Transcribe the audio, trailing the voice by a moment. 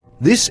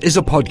This is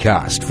a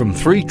podcast from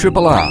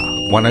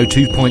 3RRR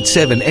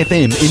 102.7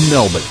 FM in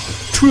Melbourne.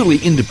 Truly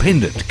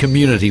independent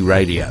community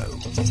radio.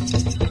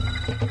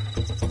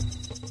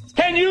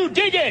 Can you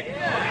dig it?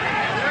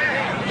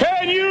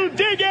 Can you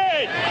dig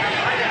it?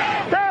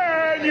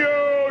 Can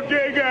you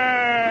dig it?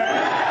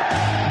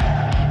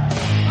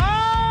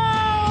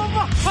 Oh,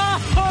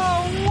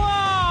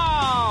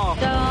 wow!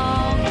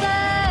 Don't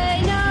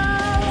they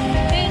know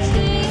it's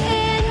the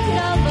end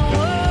of the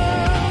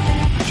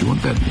world? Do you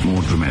want that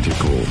more dramatic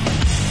or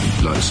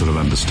like sort of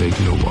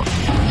understated or what?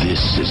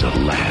 This is a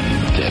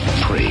land that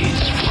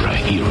prays for a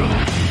hero.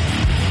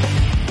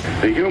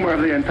 The humor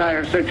of the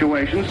entire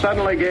situation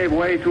suddenly gave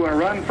way to a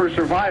run for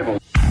survival.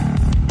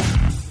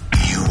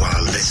 You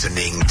are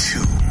listening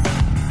to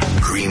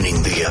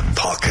Greening the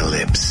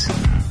Apocalypse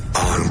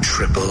on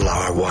Triple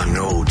R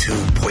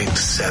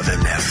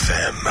 102.7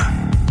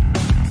 FM.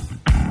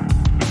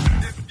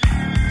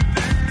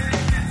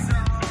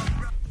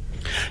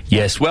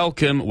 Yes,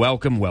 welcome,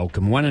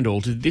 one and all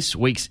to this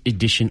week's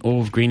edition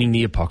of Greening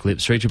the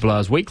Apocalypse,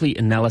 3RRR's weekly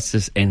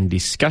analysis and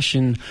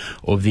discussion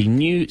of the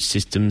new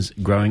systems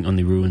growing on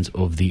the ruins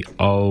of the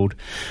old.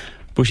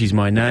 Bushy's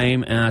my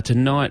name.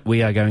 Tonight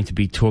we are going to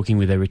be talking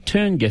with a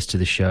return guest to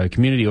the show,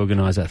 community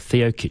organiser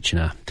Theo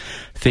Kitchener.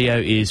 Theo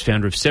is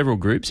founder of several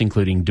groups,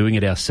 including Doing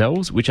It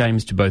Ourselves, which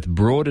aims to both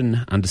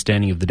broaden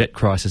understanding of the debt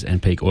crisis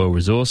and peak oil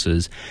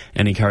resources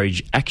and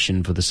encourage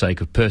action for the sake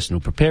of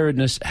personal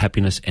preparedness,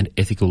 happiness and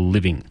ethical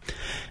living.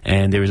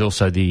 And there is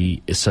also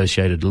the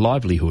Associated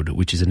Livelihood,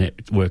 which is a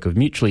network of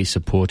mutually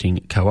supporting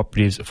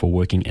cooperatives for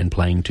working and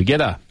playing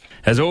together.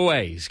 As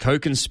always,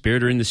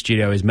 co-conspirator in the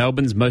studio is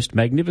Melbourne's most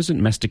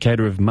magnificent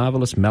masticator of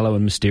marvellous, mellow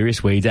and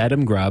mysterious weeds,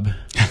 Adam Grubb.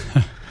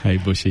 Hey,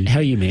 Bushy. How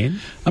are you, man?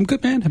 I'm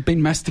good, man. I've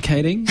been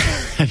masticating.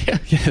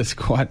 Yes,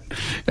 quite...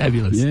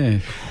 Fabulous. Yeah,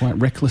 quite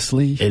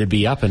recklessly. It'd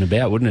be up and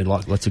about, wouldn't it?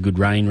 Like lots of good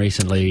rain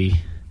recently.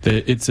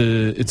 It's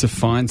a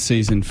fine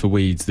season for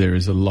weeds. There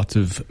is a lot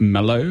of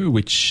mallow,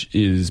 which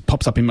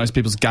pops up in most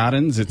people's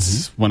gardens.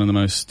 It's one of the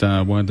most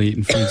widely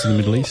eaten foods in the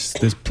Middle East.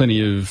 There's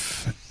plenty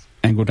of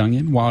angled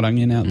onion, wild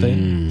onion out there.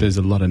 There's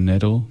a lot of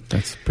nettle.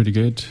 That's pretty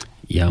good.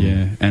 Yum.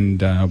 Yeah, and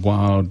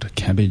wild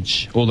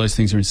cabbage. All those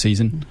things are in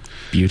season.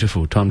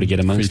 Beautiful. Time to get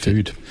amongst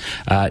Free it.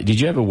 food. Did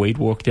you have a weed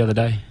walk the other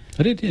day?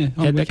 I did, yeah.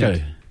 How'd that go?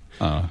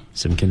 Oh.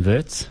 Some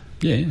converts?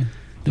 Yeah.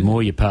 The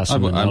more you pass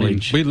on the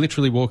knowledge... we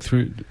literally walked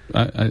through...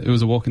 it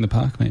was a walk in the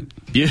park, mate.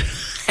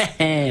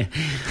 I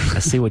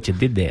see what you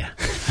did there.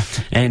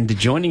 And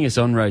joining us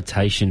on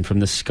rotation from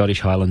the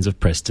Scottish Highlands of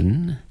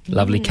Preston,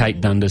 lovely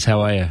Kate Dundas,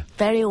 how are you?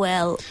 Very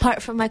well,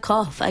 apart from my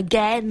cough,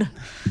 again.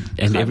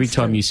 And every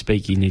time you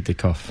speak, you need to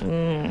cough.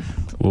 Yeah,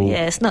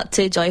 it's not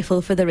too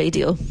joyful for the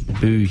radio.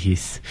 Boo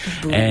hiss.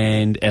 Boo.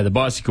 And the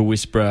Bicycle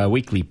Whisperer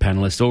weekly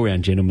panellist,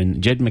 all-round gentleman,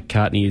 Jed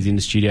McCartney is in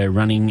the studio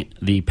running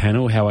the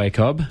panel. How are you,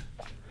 Cobb?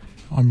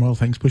 I'm well,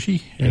 thanks,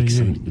 Bushy.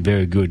 Excellent.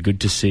 Very good.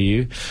 Good to see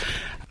you.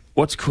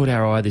 What's caught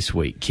our eye this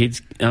week,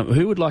 kids?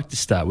 Who would like to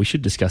start? We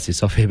should discuss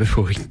this off here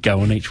before we go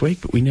on each week,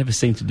 but we never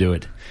seem to do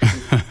it.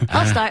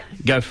 I'll start.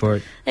 Go for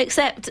it.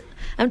 Except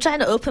I'm trying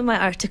to open my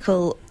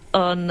article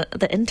on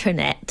the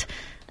internet,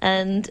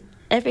 and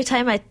every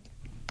time I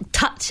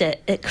touch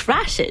it, it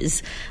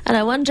crashes. And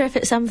I wonder if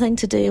it's something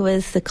to do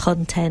with the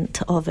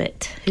content of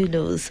it. Who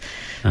knows?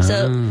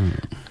 So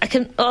I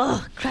can...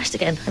 Oh, crashed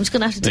again. I'm just going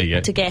to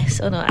have to guess.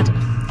 Oh, no, Adam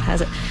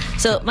has it.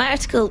 So my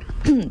article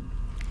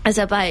is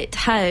about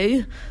how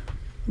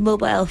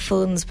mobile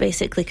phones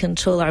basically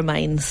control our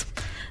minds.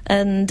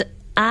 And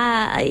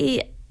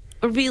I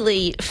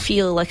really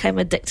feel like I'm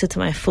addicted to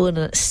my phone,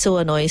 and it so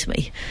annoys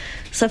me.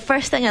 So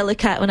first thing I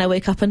look at when I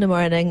wake up in the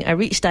morning, I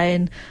reach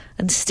down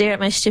and stare at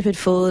my stupid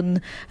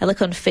phone. I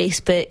look on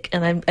Facebook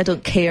and I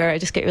don't care. I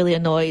just get really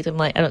annoyed. I'm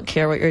like, I don't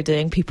care what you're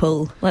doing,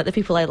 people. Like, the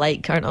people I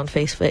like aren't on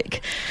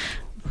Facebook.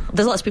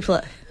 There's lots of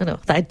people that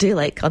I do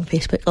like on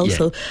Facebook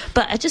also,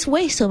 but I just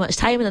waste so much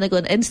time, and then I go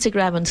on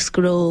Instagram and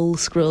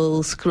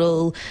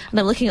scroll, and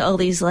I'm looking at all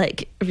these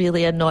like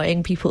really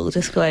annoying people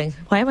just going,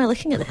 why am I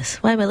looking at this?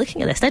 Why am I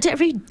looking at this? And I do it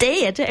every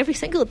day. I do it every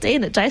single day,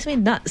 and it drives me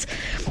nuts.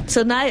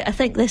 So now I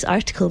think this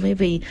article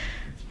maybe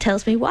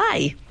tells me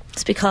why.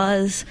 It's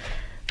because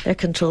they're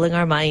controlling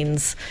our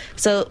minds.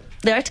 So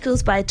the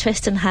article's by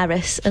Tristan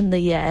Harris, and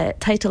the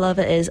title of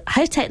it is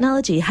How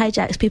Technology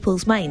Hijacks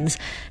People's Minds.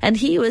 And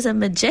he was a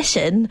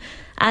magician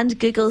and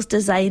Google's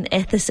design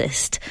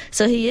ethicist.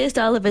 So he used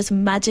all of his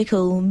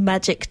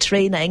magic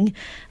training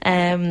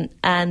and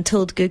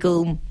told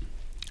Google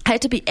how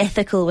to be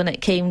ethical when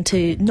it came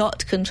to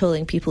not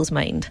controlling people's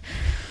mind.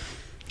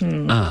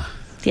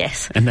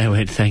 Yes. And they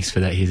went, thanks for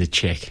that, here's a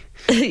check.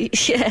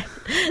 Yeah.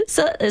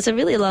 So it's a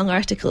really long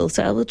article,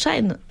 so I will try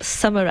and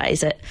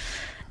summarise it.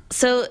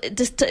 So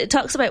it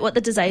talks about what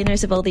the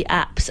designers of all the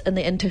apps and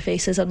the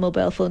interfaces on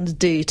mobile phones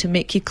do to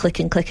make you click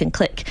and click and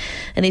click.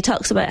 And he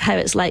talks about how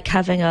it's like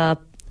having a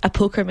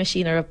poker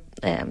machine or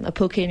a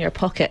pokey in your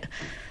pocket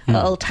at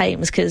all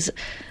times, because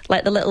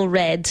like the little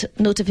red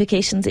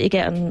notifications that you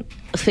get on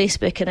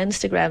Facebook and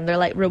Instagram, they're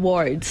like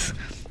rewards.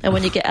 And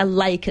when you get a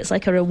like, it's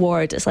like a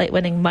reward. It's like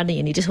winning money,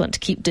 and you just want to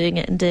keep doing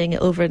it and doing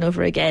it over and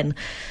over again.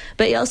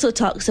 But he also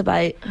talks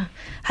about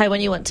how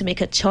when you want to make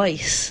a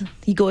choice,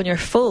 you go on your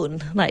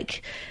phone.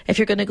 Like, if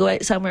you're going to go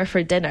out somewhere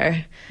for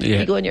dinner,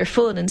 you go on your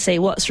phone and say,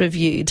 what's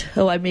reviewed?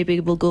 Oh, I maybe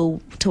will go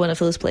to one of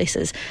those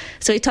places.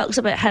 So he talks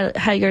about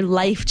how your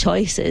life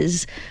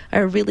choices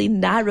are really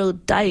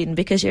narrowed down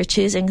because you're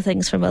choosing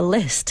things from a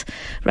list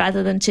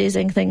rather than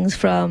choosing things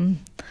from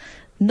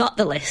not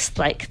the list,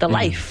 like the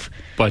life.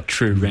 By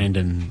true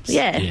random.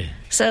 Yeah.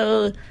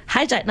 So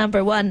hijack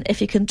number 1, if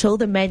you control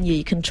the menu,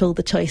 you control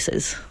the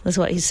choices, is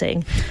what he's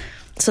saying.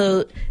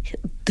 So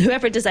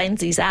whoever designs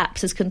these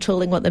apps is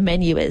controlling what the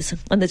menu is,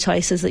 and the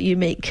choices that you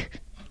make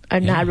are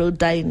narrowed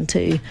down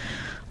to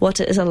what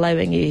it is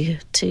allowing you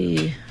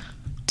to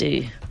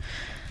do.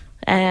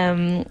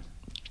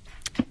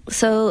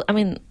 So, I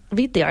mean,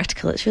 read the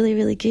article. It's really,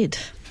 really good.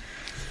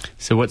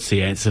 So what's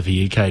the answer for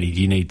you, Katie?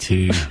 Do you need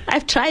to...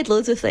 I've tried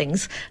loads of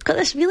things. I've got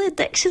this really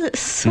addiction that's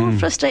so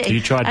frustrating. Have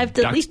you tried I've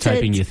duct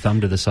taping your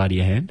thumb to the side of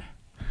your hand?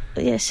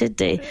 Yeah, should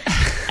do.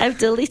 I've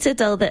deleted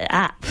all the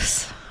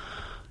apps.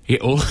 Yeah,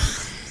 all...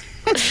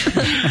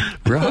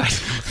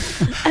 Right.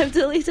 I've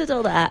deleted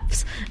all the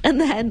apps,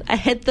 and then I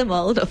hid them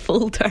all in a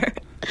folder,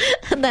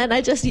 and then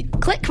I just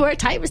click more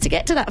times to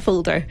get to that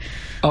folder.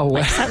 Oh, wow.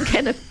 Like some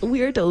kind of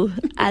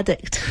weirdo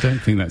addict. I don't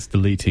think that's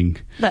deleting.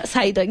 That's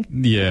hiding.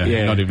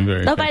 Yeah. Not even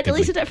very No, but I effectively.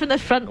 deleted it from the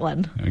front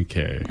one.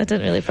 Okay. I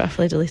didn't really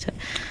properly delete it.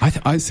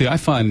 I see. I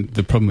find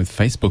the problem with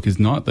Facebook is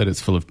not that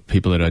it's full of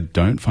people that I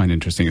don't find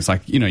interesting. It's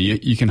like,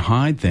 you can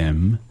hide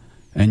them,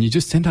 and you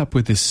just end up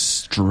with this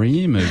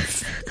stream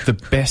of the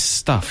best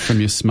stuff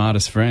from your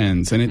smartest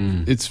friends,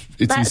 and it's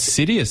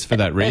insidious for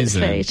that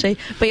reason. That's very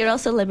true. But you're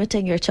also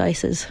limiting your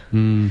choices.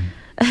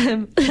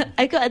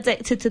 I got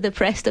addicted to the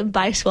Preston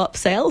buy, swap,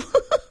 sell.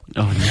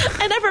 Oh, no.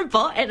 I never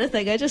bought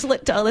anything. I just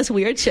looked at all this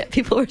weird shit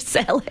people were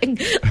selling,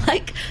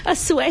 like a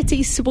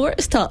sweaty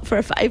sports top for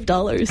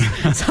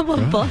 $5.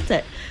 Someone bought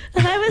it,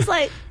 and I was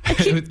like, I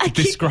keep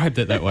described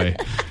it that way.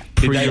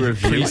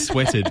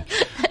 Pre-sweated.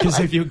 Because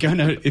if you're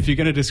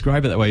gonna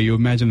describe it that way, you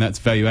imagine that's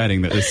value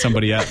adding, that there's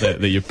somebody out there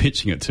that you're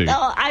pitching it to.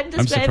 No, I'm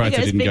describing surprised it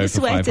as didn't being go for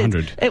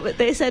sweated. 500.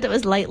 They said it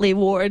was lightly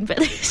worn,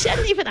 but she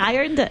hadn't even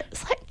ironed it.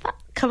 It's like,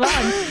 come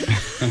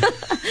on.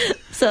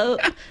 So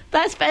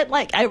I spent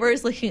like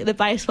hours looking at the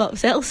buy, swap,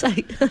 sell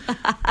site.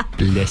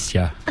 Bless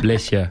you.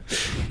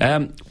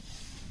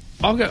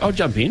 I'll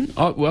jump in.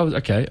 I'll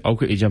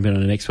quickly jump in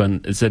on the next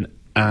one. It's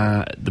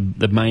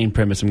the main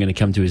premise I'm going to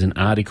come to is an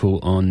article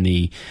on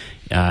the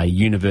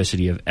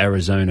University of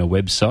Arizona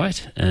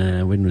website.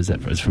 When was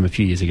that? It was from a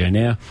few years ago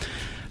now.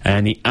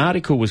 And the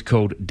article was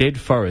called "Dead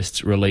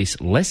Forests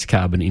Release Less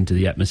Carbon into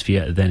the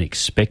Atmosphere Than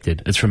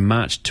Expected." It's from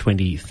March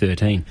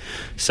 2013.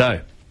 So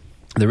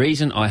the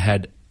reason I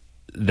had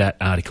that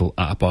article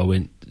up, I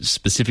went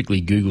specifically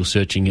Google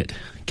searching it,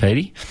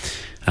 Katie,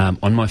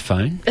 on my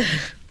phone,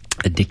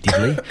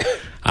 addictively.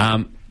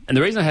 And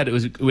the reason I had it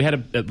was we got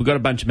a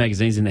bunch of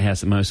magazines in the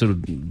house, and I was sort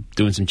of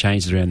doing some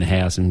changes around the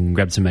house and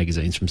grabbed some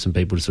magazines from some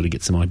people to sort of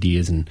get some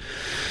ideas and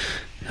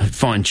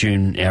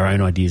fine-tune our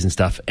own ideas and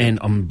stuff. And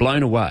I'm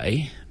blown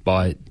away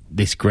by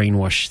this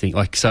greenwash thing.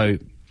 Like, so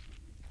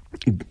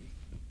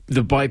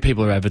the way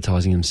people are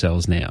advertising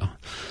themselves now.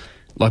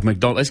 Like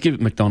let's give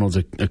McDonald's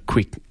a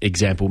quick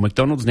example.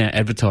 McDonald's now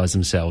advertise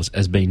themselves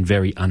as being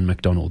very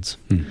un-McDonald's,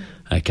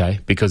 okay?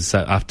 Because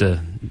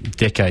after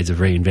decades of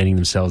reinventing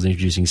themselves,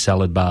 introducing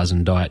salad bars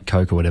and Diet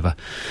Coke or whatever,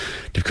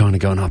 they've kind of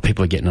gone,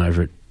 people are getting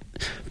over it.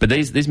 But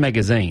these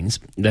magazines,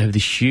 they have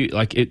this huge,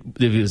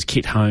 there's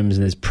Kit Homes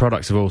and there's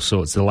products of all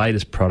sorts, the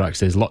latest products.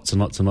 There's lots and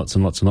lots and lots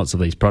and lots and lots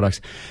of these products.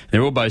 And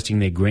they're all boasting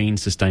their green,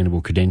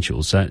 sustainable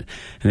credentials. And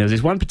there was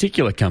this one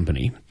particular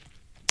company.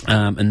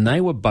 And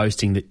they were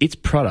boasting that its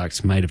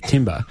products made of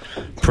timber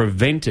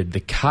prevented the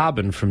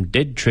carbon from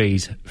dead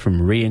trees from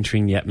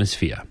re-entering the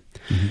atmosphere.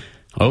 Mm-hmm.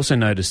 I also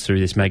noticed through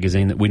this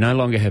magazine that we no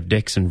longer have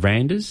decks and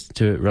verandas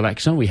to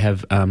relax on. We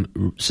have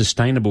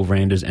sustainable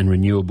verandas and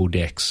renewable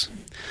decks.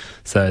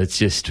 So it's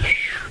just...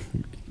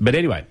 But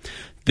anyway,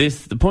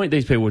 the point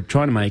these people were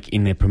trying to make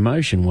in their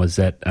promotion was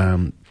that...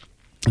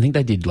 I think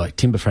they did like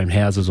timber framed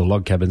houses or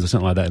log cabins or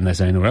something like that, and they're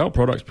saying, well, our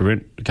products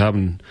prevent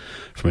carbon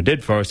from a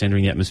dead forest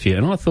entering the atmosphere.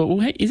 And I thought, well,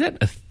 hey, is that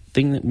a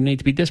thing that we need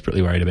to be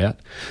desperately worried about?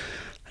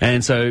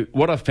 And so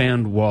what I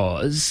found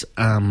was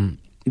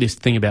this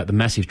thing about the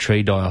massive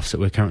tree die-offs that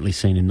we're currently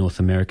seeing in North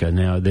America.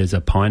 Now, there's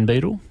a pine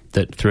beetle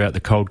that throughout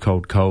the cold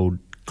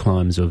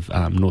climes of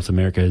North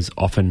America has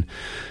often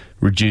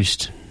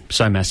reduced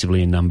so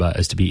massively in number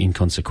as to be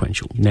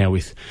inconsequential. Now,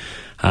 with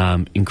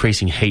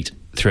increasing heat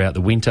throughout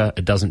the winter,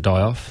 it doesn't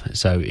die off,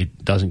 so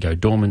it doesn't go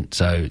dormant,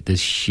 so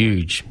there's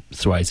huge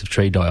swathes of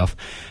tree die-off.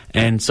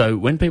 And so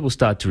when people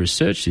start to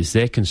research this,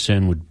 their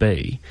concern would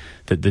be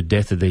that the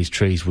death of these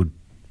trees would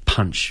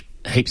punch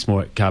heaps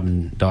more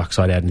carbon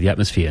dioxide out into the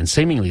atmosphere, and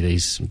seemingly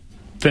these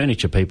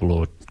furniture people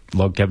or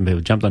log cabin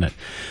people jumped on it.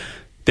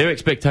 Their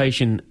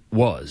expectation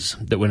was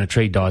that when a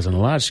tree dies on a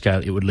large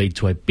scale, it would lead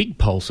to a big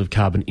pulse of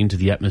carbon into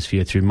the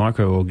atmosphere through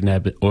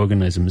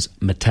microorganisms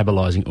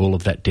metabolising all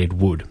of that dead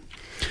wood.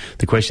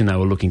 the question they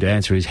were looking to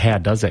answer is, how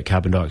does that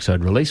carbon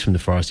dioxide release from the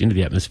forest into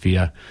the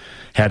atmosphere,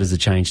 how does the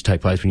change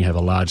take place when you have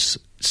a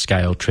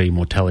large-scale tree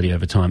mortality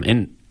over time?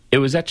 And it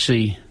was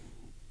actually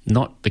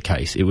not the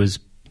case. It was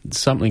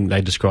something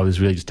they described as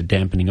really just a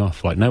dampening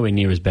off, like nowhere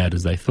near as bad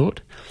as they thought.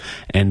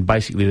 And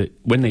basically,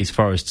 when these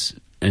forests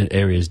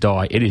areas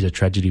die, it is a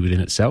tragedy within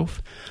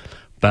itself.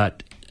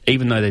 But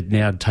even though they're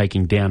now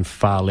taking down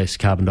far less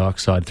carbon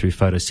dioxide through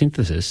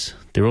photosynthesis,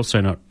 they're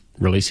also not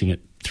releasing it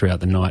throughout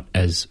the night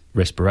as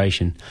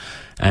respiration.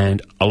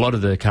 And a lot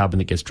of the carbon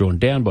that gets drawn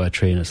down by a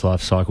tree in its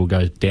life cycle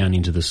goes down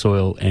into the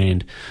soil,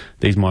 and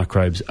these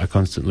microbes are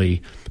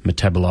constantly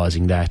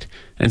metabolising that.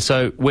 And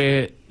so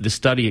where the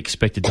study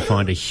expected to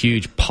find a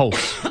huge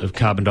pulse of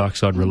carbon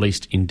dioxide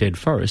released in dead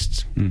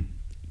forests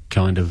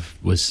kind of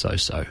was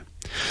so-so.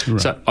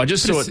 Right. So I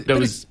just thought there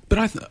was... But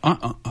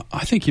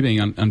I think you're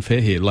being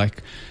unfair here.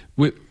 Like,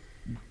 we've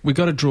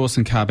got to draw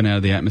some carbon out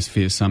of the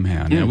atmosphere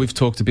somehow. Now, we've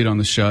talked a bit on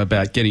the show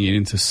about getting it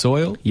into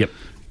soil. Yep.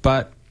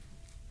 But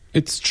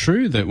it's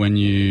true that when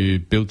you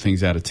build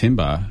things out of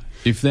timber,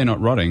 if they're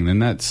not rotting, then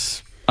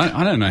that's...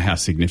 I don't know how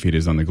significant it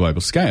is on the global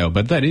scale,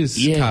 but that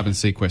is carbon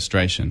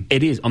sequestration.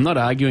 It is. I'm not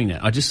arguing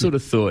that. I just sort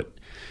of thought,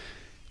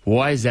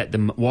 why is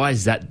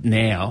that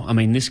now? I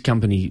mean, this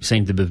company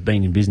seems to have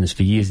been in business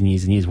for years and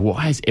years and years.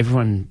 Why is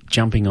everyone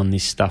jumping on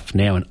this stuff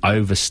now and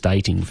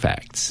overstating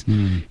facts?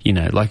 You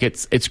know, like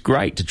it's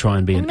great to try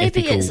and be an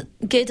ethical... Maybe it's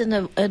good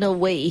in a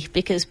way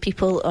because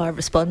people are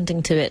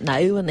responding to it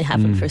now and they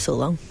haven't for so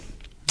long.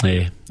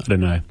 Yeah, I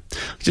don't know.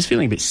 I'm just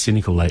feeling a bit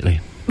cynical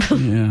lately.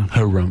 Yeah.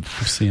 Harumph.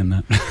 I'm seeing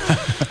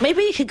that.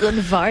 Maybe you could go and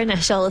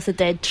varnish all of the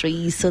dead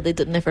trees so they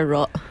don't never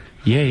rot.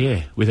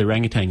 Yeah, with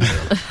orangutan.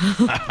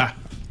 I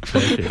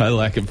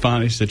like it.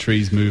 Varnish the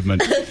trees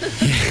movement.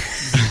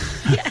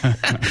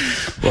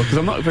 Well, because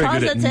I'm not very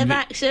Positive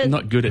action.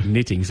 not good at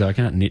knitting, so I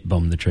can't knit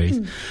bomb the trees.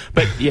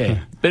 But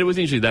but it was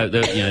interesting.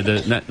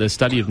 The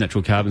study of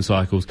natural carbon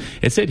cycles.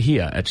 It said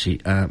here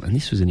actually, and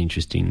this was an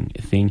interesting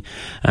thing.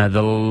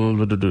 The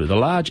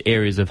large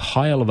areas of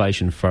high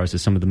elevation forests are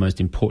some of the most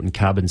important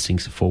carbon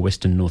sinks for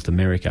Western North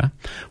America.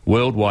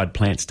 Worldwide,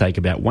 plants take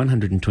about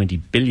 120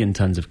 billion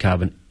tonnes of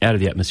carbon out of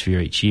the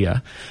atmosphere each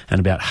year, and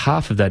about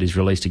half of that is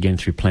released again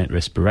through plant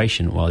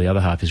respiration, while the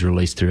other half is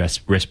released through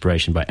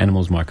respiration by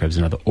animals, microbes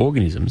and other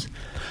organisms.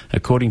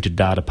 According to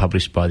data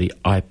published by the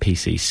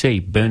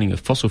IPCC, burning of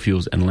fossil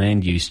fuels and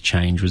land use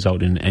change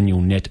result in an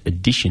annual net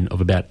addition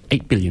of about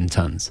 8 billion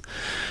tonnes,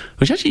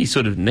 which actually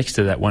sort of next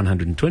to that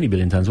 120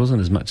 billion tonnes wasn't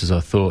as much as I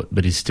thought,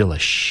 but is still a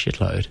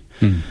shitload.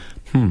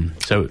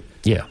 So,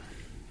 yeah.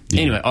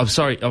 Anyway, I'm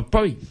sorry. I'm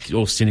probably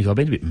all cynical. I've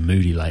been a bit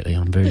moody lately.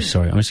 I'm very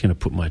sorry. I'm just going to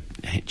put my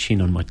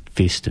chin on my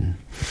fist and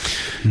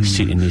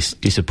sit in this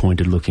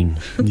disappointed-looking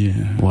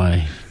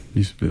way.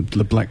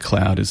 The black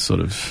cloud is sort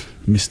of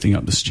misting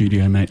up the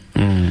studio, mate.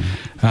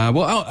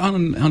 Well,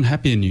 on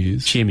happier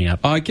news... Cheer me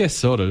up. I guess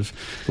sort of.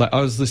 Like, I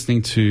was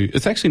listening to...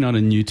 It's actually not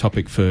a new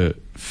topic for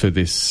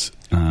this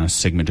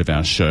segment of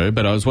our show,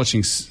 but I was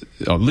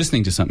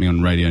listening to something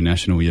on Radio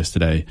National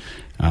yesterday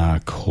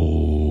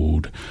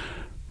called...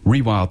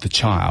 Rewild the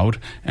Child,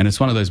 and it's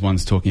one of those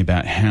ones talking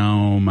about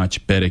how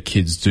much better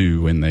kids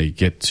do when they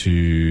get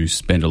to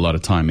spend a lot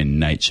of time in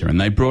nature. And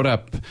they brought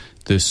up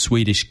the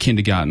Swedish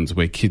kindergartens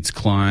where kids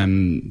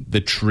climb the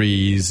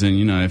trees and,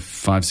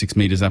 5-6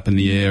 metres up in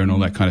the air and all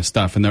that kind of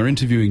stuff. And they were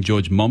interviewing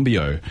George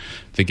Monbiot,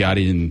 the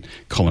Guardian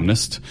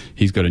columnist.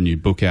 He's got a new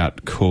book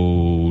out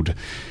called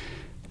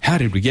How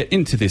Did We Get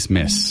Into This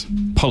Mess?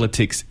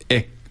 Politics,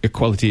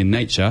 Equality and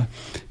Nature.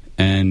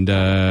 And...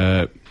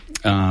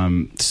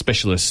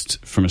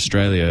 specialist from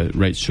Australia,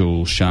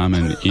 Rachel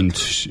Sharman,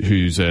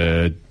 who's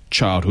a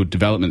childhood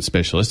development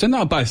specialist, and they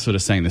were both sort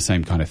of saying the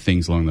same kind of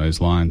things along those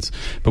lines.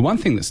 But one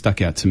thing that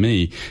stuck out to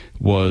me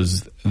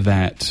was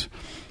that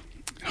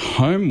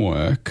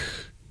homework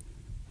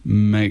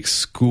makes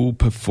school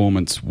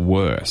performance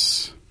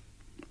worse.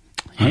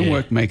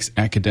 Homework makes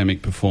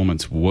academic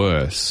performance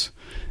worse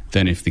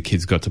than if the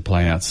kids got to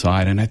play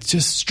outside. And it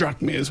just struck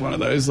me as one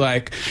of those,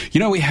 like...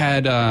 we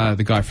had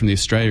the guy from the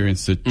Australia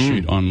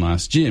Institute on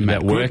last year,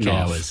 Matt work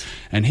Grutnoff, hours.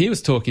 and he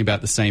was talking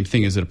about the same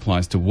thing as it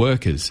applies to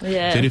workers.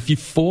 Yeah. That if you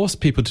force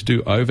people to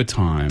do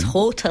overtime...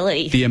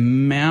 Totally. The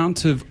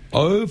amount of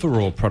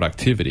overall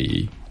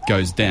productivity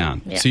goes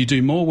down. Yeah. So you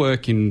do more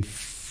work in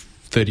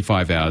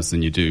 35 hours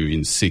than you do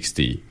in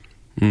 60.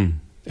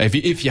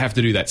 If you have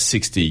to do that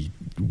 60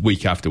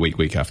 week after week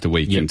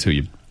until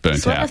you...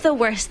 It's one of the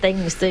worst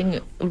things, doing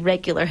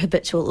regular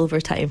habitual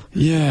overtime.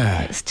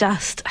 Yeah. It's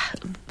just a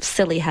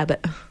silly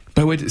habit.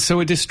 But we're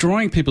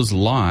destroying people's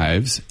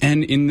lives,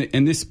 and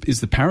this is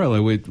the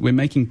parallel. We're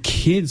making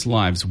kids'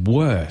 lives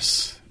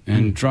worse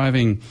and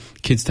driving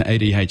kids to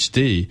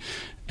ADHD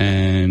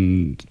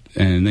and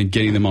then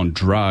getting them on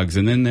drugs,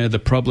 and then they're the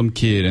problem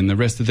kid, and the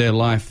rest of their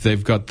life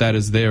they've got that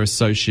as their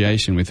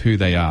association with who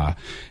they are.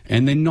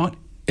 And they're not...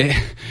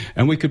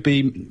 And we could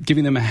be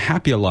giving them a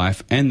happier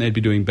life, and they'd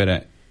be doing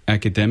better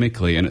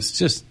academically, and it's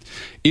just,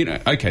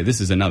 okay, this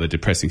is another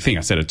depressing thing.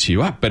 I said it to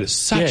you up, but it's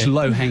such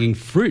low-hanging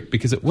fruit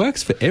because it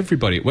works for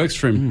everybody. It works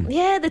for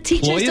the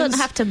teachers employers. don't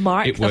have to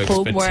mark It the works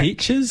homework. for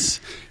teachers.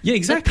 Yeah,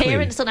 exactly. The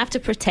parents don't have to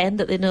pretend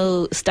that they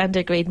know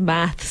standard grade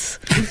maths.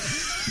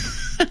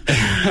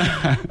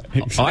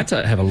 I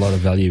don't have a lot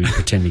of value in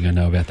pretending I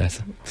know about that.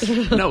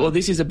 No, well,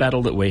 this is a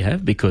battle that we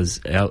have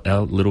because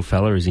our little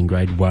fella is in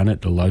grade 1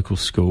 at the local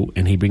school,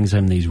 and he brings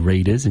home these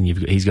readers, and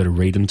he's got to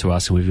read them to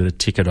us, and we've got to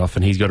tick it off,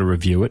 and he's got to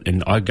review it.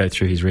 And I go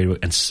through his reader,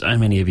 and so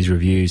many of his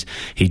reviews,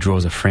 he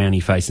draws a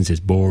frowny face and says,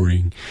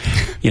 boring.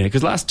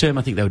 Because last term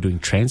I think they were doing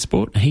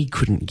transport, and he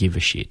couldn't give a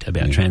shit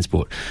about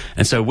transport.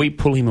 And so we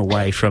pull him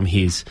away from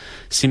his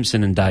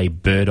Simpson and Day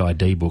Bird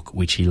ID book,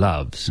 which he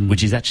loves,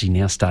 which is actually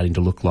now starting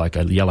to look like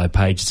a yellow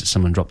page that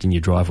someone dropped in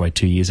your driveway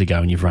 2 years ago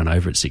and you've run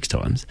over it 6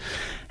 times,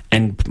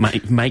 and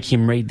make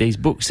him read these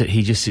books that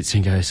he just sits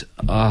and goes,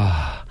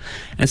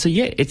 And so,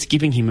 it's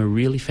giving him a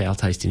really foul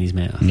taste in his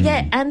mouth.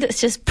 Yeah, and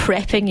it's just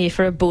prepping you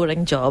for a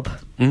boring job.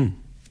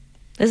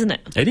 Isn't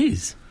it? It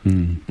is.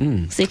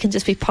 So you can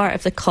just be part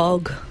of the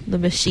cog, the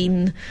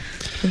machine,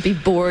 and be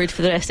bored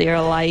for the rest of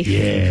your life.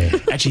 Yeah.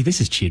 Actually, this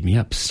has cheered me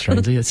up,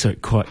 strangely. That's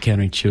quite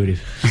counterintuitive.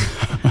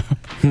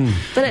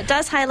 But it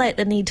does highlight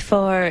the need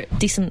for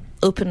decent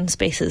open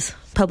spaces,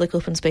 public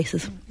open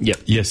spaces. Yep.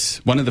 Yes.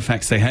 One of the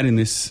facts they had in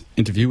this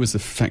interview was the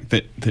fact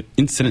that the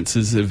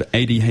incidences of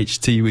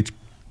ADHD with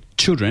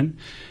children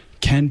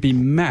can be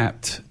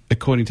mapped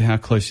according to how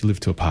close you live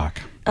to a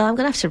park. I'm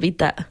going to have to read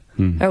that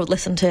or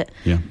listen to it.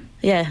 Yeah.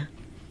 Yeah.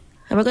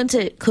 And we're going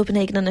to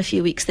Copenhagen in a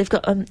few weeks. They've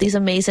got these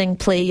amazing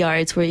play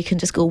yards where you can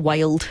just go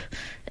wild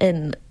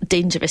in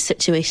dangerous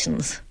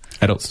situations.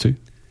 Adults too?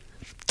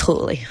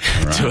 Totally.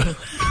 Right.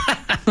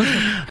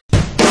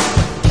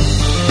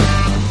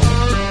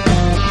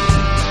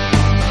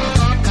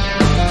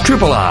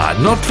 Triple R,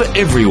 not for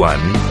everyone,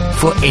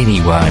 for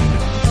anyone.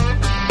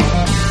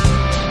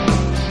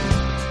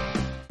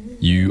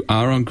 You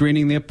are on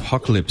Greening the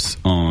Apocalypse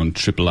on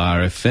Triple R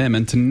FM,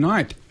 and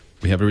tonight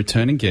we have a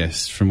returning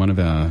guest from one of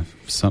our,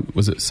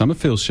 was it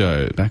Summerfield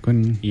show back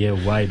when? Yeah,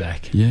 way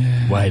back.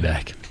 Yeah. Way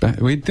back.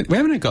 We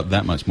haven't got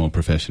that much more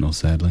professional,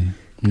 sadly.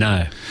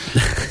 No.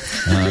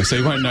 So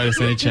you won't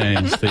notice any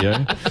change,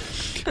 Theo.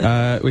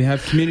 We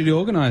have community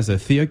organiser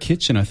Theo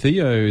Kitchener.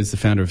 Theo is the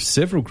founder of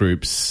several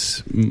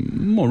groups.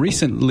 More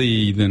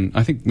recently than,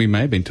 I think we may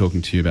have been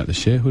talking to you about the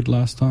Sharehood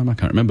last time, I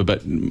can't remember,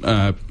 but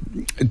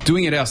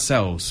Doing It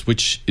Ourselves,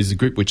 which is a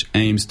group which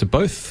aims to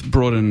both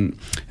broaden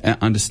our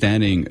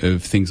understanding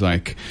of things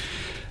like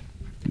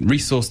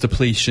resource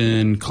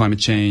depletion, climate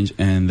change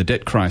and the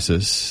debt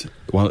crisis,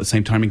 while at the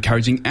same time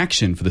encouraging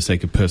action for the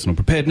sake of personal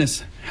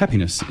preparedness,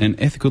 happiness and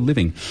ethical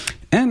living.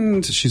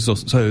 And she's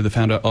also the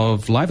founder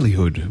of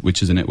Livelihood,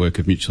 which is a network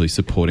of mutually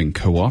supporting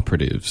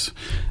cooperatives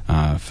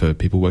for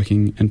people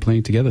working and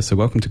playing together. So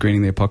welcome to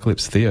Greening the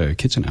Apocalypse, Theo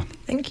Kitchener.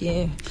 Thank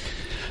you.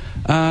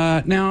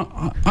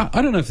 Now,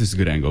 I don't know if this is a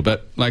good angle,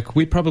 but like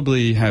we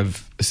probably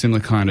have a similar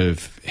kind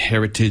of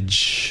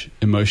heritage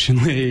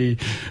emotionally,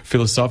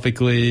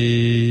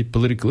 philosophically,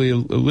 politically, a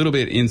little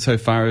bit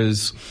insofar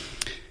as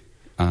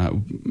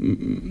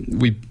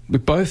we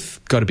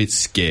both got a bit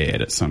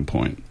scared at some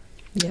point.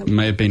 Yep.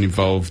 May have been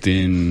involved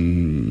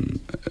in,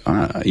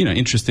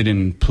 interested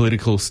in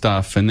political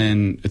stuff, and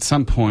then at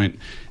some point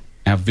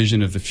our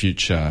vision of the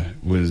future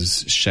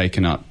was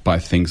shaken up by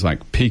things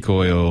like peak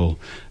oil,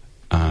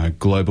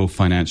 global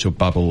financial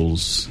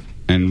bubbles,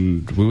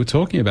 and we were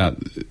talking about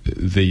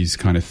these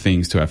kind of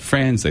things to our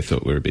friends. They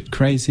thought we were a bit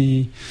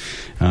crazy,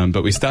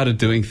 but we started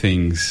doing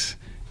things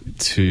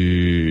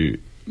to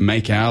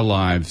make our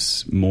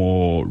lives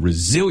more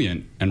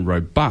resilient and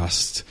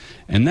robust,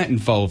 and that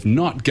involved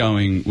not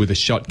going with a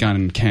shotgun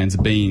and cans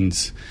of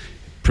beans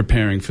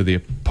preparing for the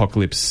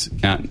apocalypse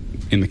out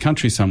in the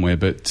country somewhere,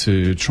 but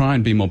to try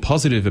and be more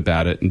positive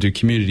about it and do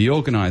community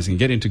organising and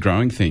get into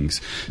growing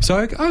things. So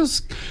I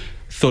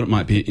thought it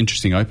might be an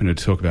interesting opener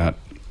to talk about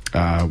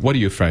what are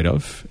you afraid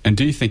of, and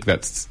do you think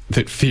that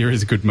fear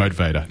is a good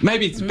motivator?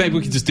 Maybe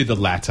we could just do the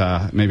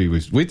latter. Maybe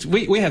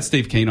we had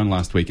Steve Keen on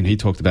last week, and he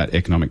talked about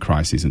economic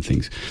crises and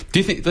things. Do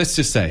you think? Let's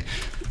just say,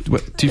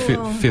 do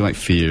you feel like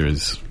fear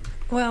has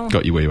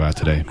got you where you are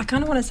today? I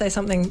kind of want to say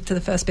something to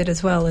the first bit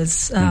as well.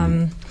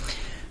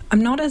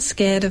 I'm not as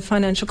scared of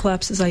financial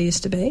collapse as I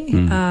used to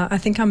be. I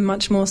think I'm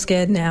much more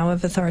scared now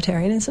of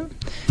authoritarianism.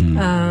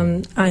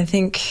 I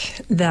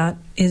think that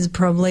is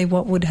probably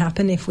what would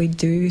happen if we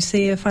do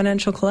see a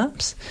financial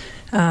collapse.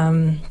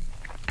 I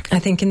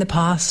think in the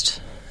past,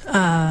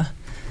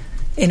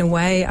 in a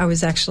way, I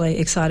was actually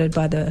excited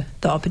by the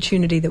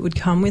opportunity that would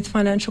come with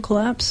financial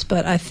collapse.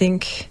 But I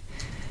think,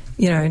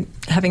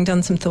 having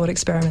done some thought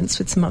experiments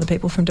with some other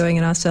people from Doing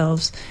It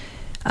Ourselves,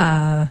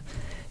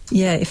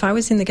 if I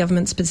was in the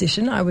government's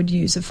position, I would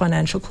use a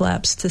financial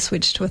collapse to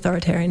switch to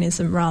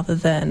authoritarianism rather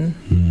than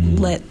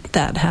let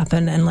that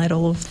happen and let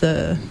all of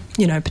the,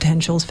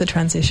 potentials for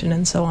transition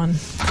and so on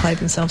play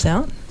themselves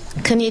out.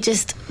 Can you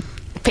just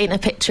paint a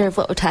picture of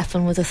what would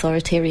happen with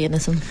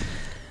authoritarianism?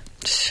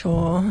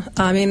 Sure.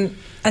 I mean,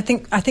 I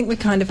think we're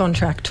kind of on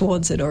track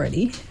towards it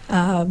already.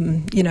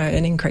 You know,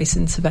 an increase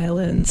in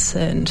surveillance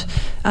and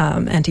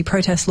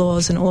anti-protest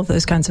laws and all of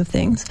those kinds of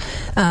things.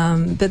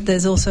 But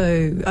there's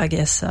also, I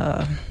guess,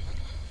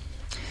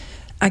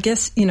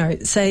 you know,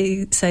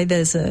 say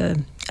there's a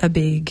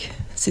big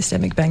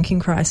systemic banking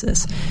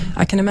crisis.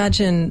 I can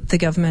imagine the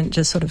government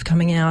just sort of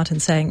coming out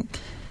and saying,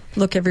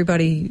 look,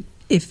 everybody,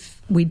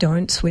 if we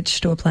don't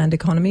switch to a planned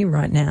economy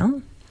right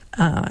now,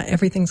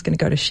 everything's going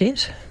to go to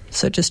shit.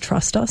 So just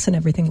trust us and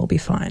everything will be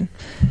fine.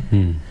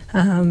 And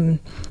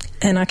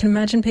I can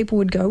imagine people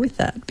would go with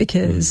that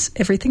because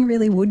everything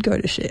really would go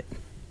to shit.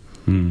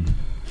 You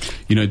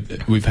know,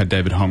 we've had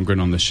David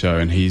Holmgren on the show,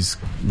 and he's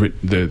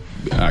the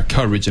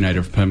co-originator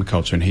of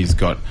permaculture, and he's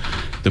got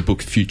the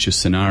book Future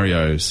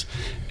Scenarios.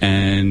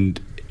 And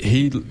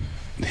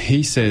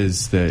he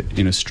says that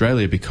in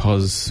Australia,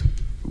 because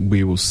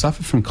we will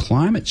suffer from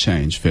climate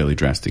change fairly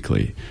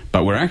drastically,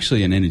 but we're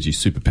actually an energy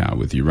superpower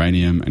with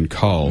uranium and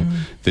coal.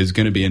 There's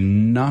going to be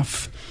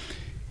enough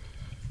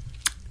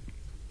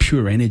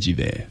pure energy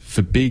there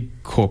for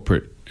big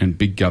corporate and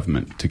big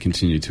government to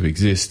continue to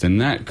exist, and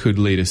that could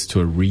lead us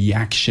to a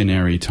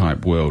reactionary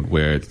type world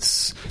where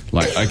it's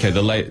like, okay,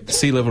 the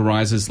sea level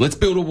rises, let's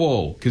build a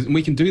wall, because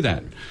we can do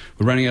that.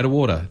 We're running out of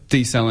water,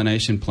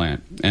 desalination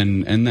plant,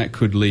 and that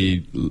could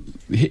lead.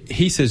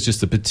 He says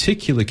just the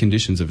particular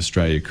conditions of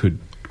Australia could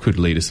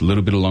lead us a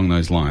little bit along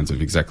those lines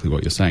of exactly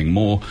what you're saying,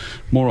 more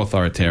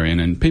authoritarian,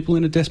 and people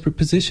in a desperate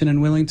position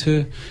and willing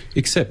to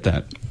accept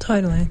that.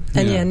 Totally.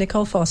 And yeah,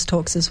 Nicole Foss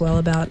talks as well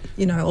about,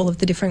 you know, all of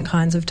the different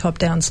kinds of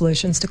top-down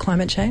solutions to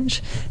climate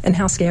change and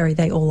how scary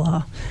they all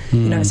are.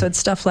 You know, so it's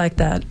stuff like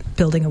that,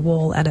 building a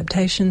wall,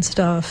 adaptation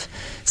stuff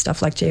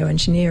like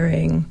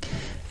geoengineering,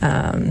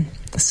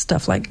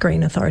 stuff like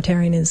green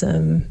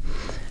authoritarianism.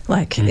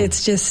 Like,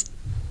 it's just,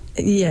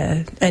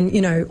 yeah. And,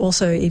 you know,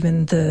 also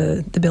even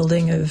the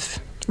building of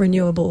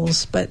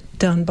renewables, but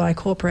done by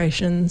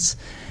corporations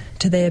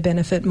to their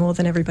benefit more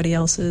than everybody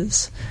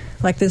else's.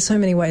 Like, there's so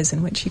many ways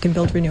in which you can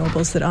build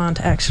renewables that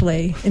aren't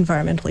actually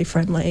environmentally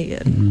friendly.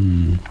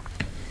 And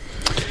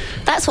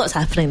That's what's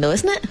happening, though,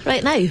 isn't it,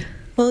 right now?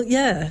 Well,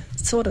 yeah,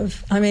 sort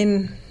of. I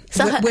mean,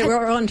 so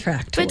we're on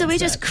track. Do we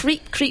just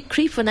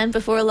creep, and then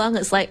before long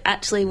it's like,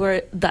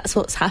 actually, that's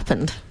what's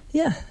happened?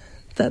 Yeah,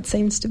 that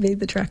seems to be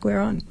the track we're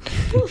on.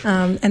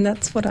 And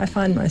that's what I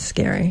find most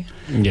scary.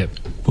 Yep.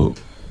 Well,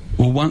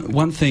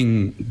 one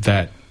thing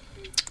that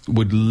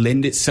would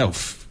lend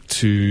itself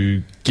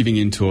to giving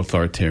into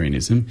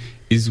authoritarianism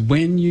is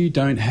when you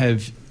don't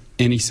have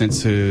any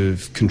sense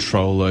of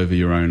control over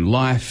your own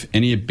life,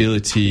 any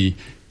ability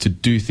to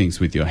do things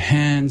with your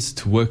hands,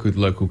 to work with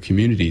local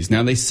communities.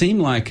 Now, they seem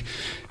like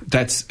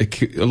that's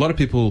a lot of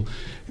people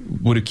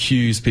would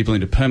accuse people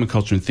into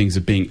permaculture and things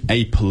of being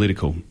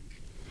apolitical.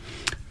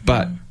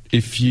 But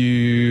if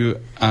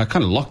you are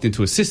kind of locked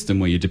into a system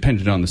where you're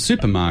dependent on the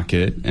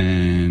supermarket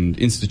and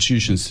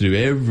institutions to do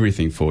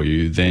everything for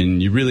you,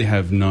 then you really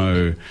have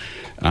no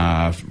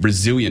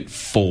resilient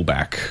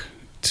fallback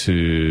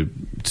you're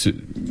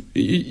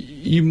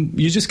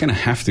just going to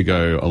have to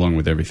go along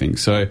with everything.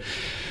 So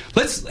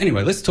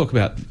let's talk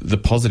about the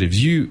positives.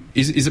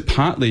 Is it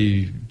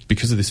partly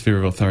because of this fear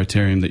of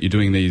authoritarian that you're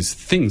doing these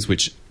things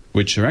which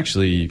are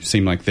actually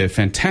seem like they're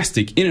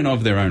fantastic in and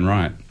of their own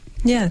right?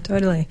 Yeah,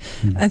 totally.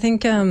 I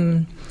think,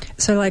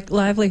 so like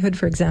Livelihood,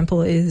 for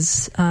example,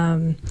 is,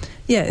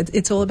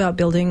 it's all about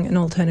building an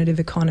alternative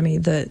economy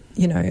that,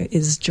 you know,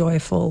 is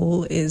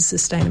joyful, is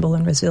sustainable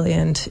and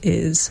resilient,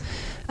 is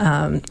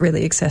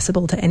really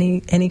accessible to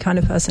any kind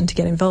of person to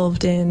get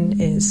involved in,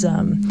 is,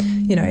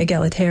 you know,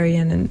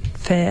 egalitarian and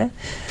fair.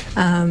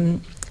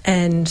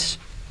 And,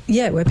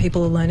 yeah, where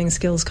people are learning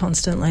skills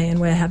constantly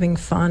and we're having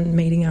fun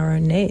meeting our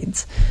own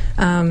needs.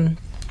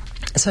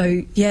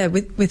 So, yeah,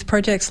 with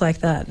projects like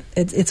that,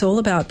 it's all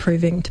about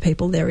proving to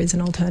people there is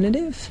an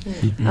alternative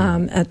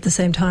at the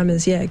same time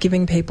as,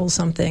 giving people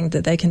something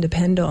that they can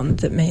depend on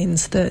that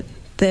means that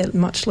they're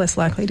much less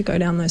likely to go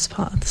down those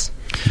paths.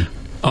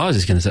 I was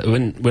just going to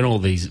say, when all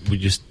these, we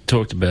just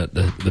talked about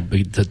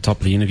the top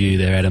of the interview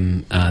there,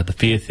 Adam, the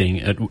fear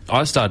thing,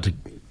 I started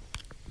to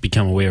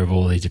become aware of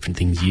all these different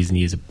things years and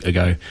years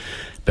ago,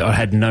 but I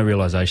had no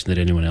realisation that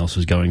anyone else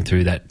was going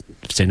through that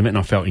sentiment,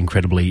 and I felt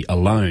incredibly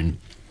alone.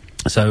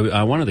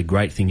 So one of the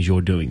great things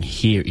you're doing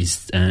here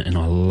is, and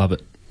I love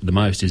it the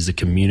most, is the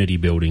community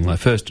building, like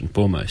first and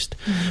foremost.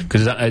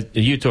 Because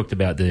you talked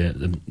about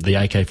the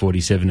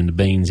AK-47 and the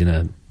beans in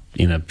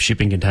a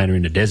shipping container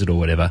in the desert or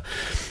whatever.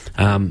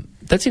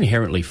 That's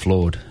inherently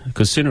flawed,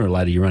 because sooner or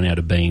later you run out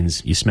of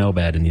beans, you smell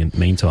bad in the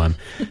meantime,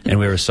 and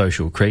we're a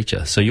social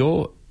creature. So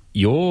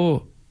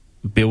you're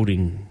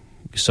building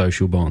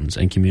social bonds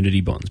and community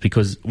bonds,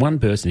 because one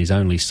person is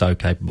only so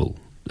capable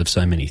of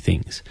so many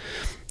things.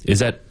 Is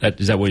that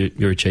what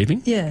you're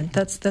achieving? Yeah,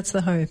 that's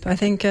the hope. I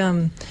think,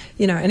 you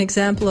know, an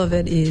example of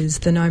it is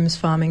the Gnomes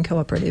Farming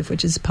Cooperative,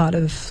 which is part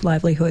of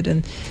Livelihood.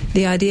 And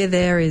the idea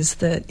there is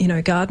that, you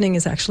know, gardening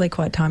is actually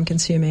quite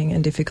time-consuming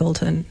and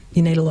difficult, and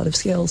you need a lot of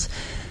skills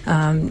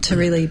to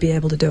really be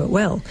able to do it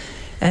well.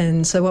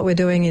 And so what we're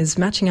doing is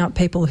matching up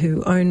people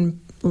who own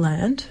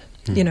land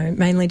you know,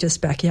 mainly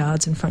just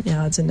backyards and front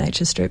yards and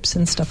nature strips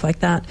and stuff like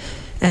that,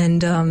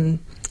 and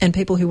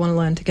people who want to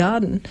learn to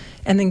garden,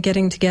 and then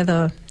getting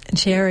together and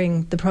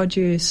sharing the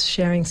produce,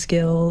 sharing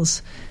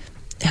skills,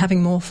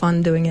 having more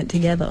fun doing it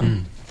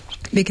together.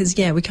 Because,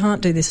 we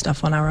can't do this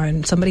stuff on our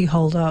own. Somebody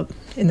holed up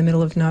in the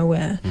middle of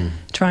nowhere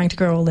trying to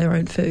grow all their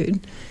own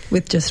food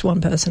with just one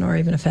person or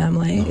even a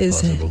family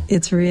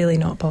it's really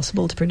not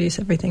possible to produce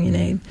everything you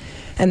need.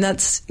 And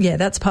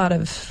that's part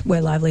of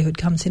where livelihood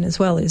comes in as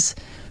well, is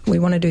we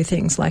want to do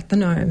things like the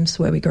gnomes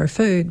where we grow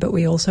food, but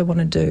we also want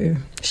to do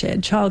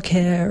shared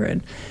childcare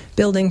and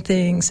building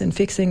things and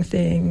fixing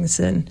things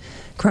and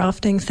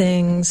crafting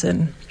things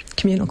and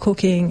communal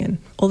cooking, and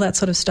all that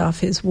sort of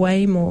stuff is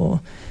way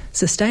more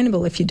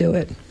sustainable if you do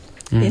it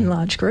in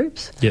large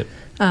groups. Yep.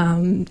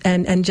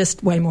 And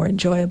just way more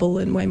enjoyable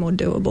and way more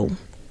doable.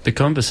 The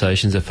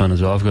conversations are fun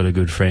as well. I've got a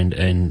good friend,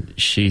 and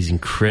she's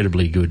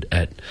incredibly good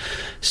at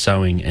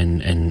sewing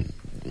and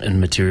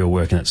material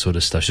work and that sort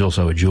of stuff. She's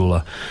also a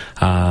jeweller,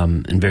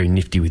 and very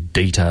nifty with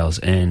details,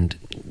 and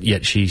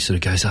yet she sort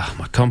of goes,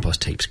 my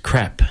compost heap's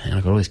crap, and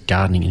I've got all this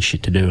gardening and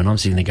shit to do, and I'm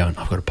sitting there going,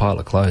 I've got a pile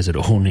of clothes that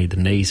all need the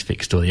knees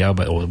fixed or the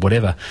elbow or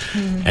whatever.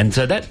 And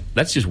so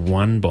that's just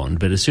one bond.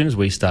 But as soon as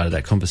we started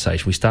that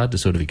conversation, we started to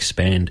sort of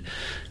expand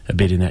a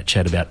bit in that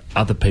chat about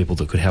other people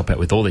that could help out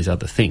with all these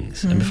other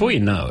things. And before you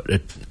know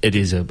it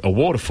is a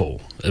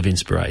waterfall of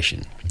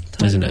inspiration,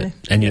 isn't it?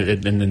 And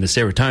and then the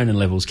serotonin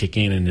levels kick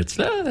in, and it's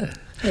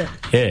yeah,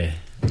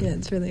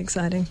 it's really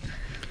exciting.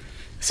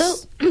 So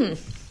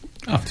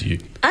after you,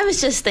 I was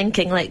just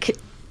thinking, like,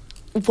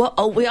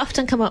 what we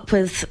often come up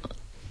with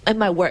in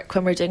my work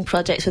when we're doing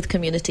projects with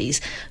communities,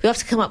 we have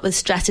to come up with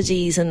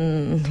strategies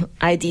and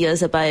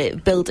ideas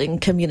about building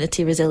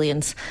community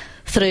resilience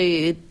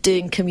through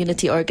doing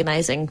community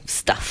organising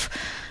stuff,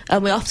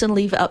 and we often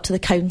leave it up to the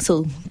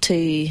council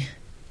to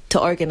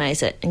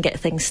organise it and get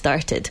things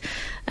started.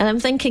 And I'm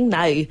thinking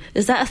now,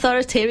 is that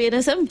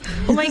authoritarianism?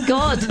 Oh my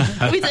God,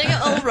 are we doing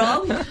it all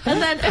wrong?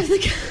 And then if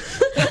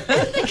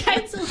the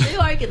council do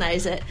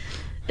organise it,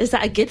 is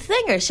that a good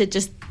thing, or should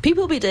just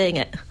people be doing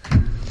it?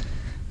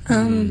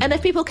 And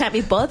if people can't be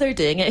bothered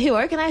doing it, who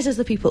organises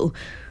the people?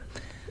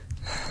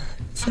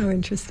 So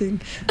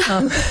interesting.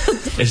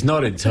 It's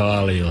not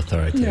entirely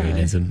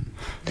authoritarianism. No.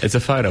 It's a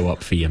photo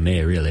op for your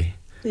mayor, really.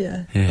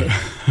 Yeah.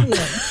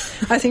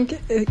 I think,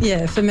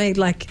 for me,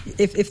 like,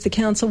 if the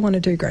council want to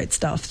do great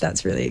stuff,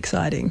 that's really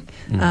exciting.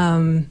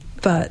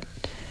 But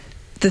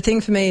the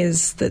thing for me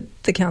is that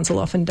the council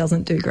often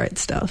doesn't do great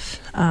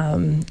stuff.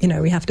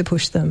 We have to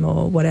push them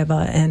or whatever.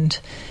 And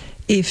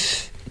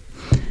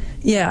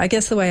I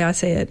guess the way I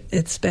see it,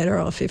 it's better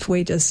off if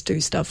we just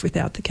do stuff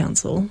without the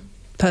council,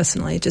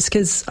 personally, just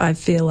because I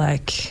feel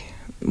like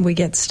we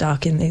get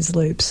stuck in these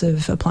loops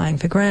of applying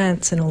for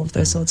grants and all of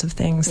those sorts of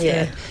things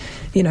that,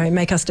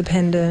 make us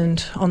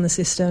dependent on the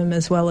system,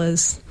 as well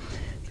as,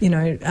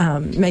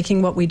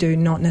 making what we do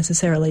not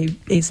necessarily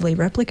easily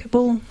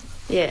replicable.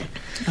 Yeah.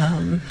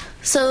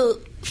 So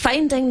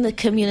finding the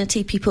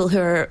community people who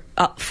are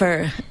up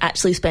for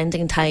actually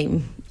spending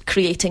time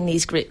creating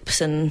these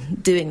groups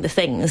and doing the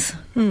things,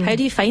 how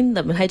do you find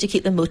them and how do you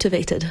keep them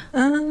motivated?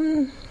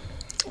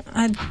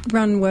 I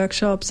run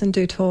workshops and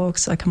do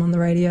talks. I come on the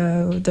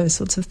radio, those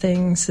sorts of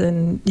things,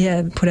 and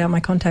put out my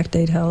contact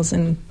details.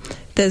 And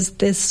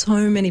there's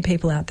so many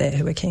people out there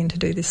who are keen to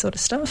do this sort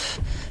of stuff.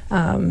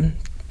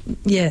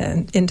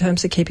 In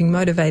terms of keeping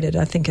motivated,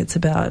 I think it's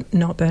about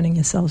not burning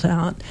yourself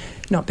out,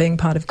 not being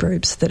part of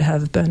groups that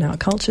have burnout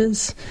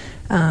cultures.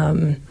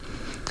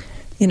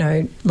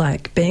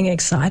 Like being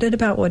excited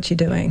about what you're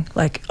doing.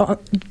 Like,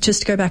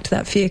 just to go back to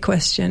that fear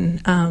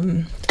question,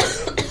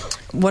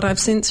 what I've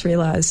since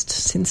realised,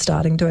 since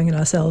starting doing it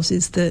ourselves,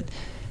 is that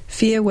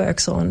fear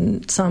works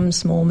on some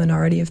small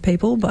minority of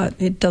people, but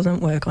it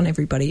doesn't work on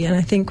everybody. And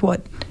I think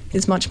what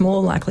is much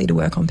more likely to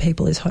work on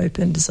people is hope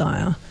and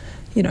desire.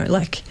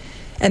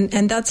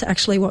 And that's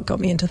actually what got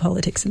me into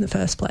politics in the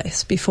first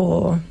place.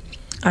 Before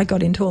I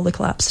got into all the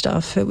collapse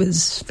stuff, it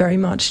was very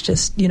much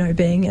just,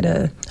 being at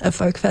a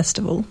folk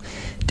festival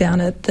down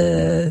at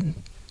the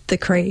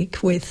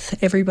creek with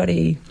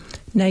everybody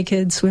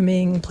naked,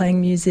 swimming, playing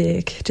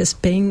music,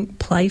 just being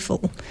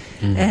playful.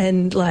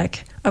 And I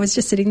was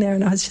just sitting there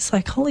and I was just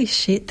like, holy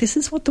shit, this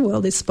is what the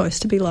world is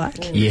supposed to be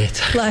like. Yeah.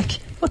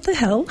 What the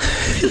hell?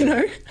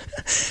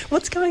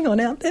 What's going on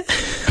out there?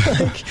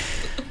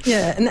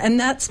 And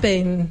that's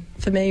been,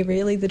 for me,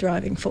 really the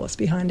driving force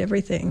behind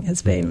everything,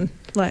 has been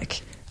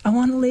I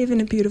want to live in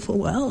a beautiful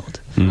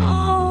world.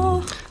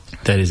 Oh,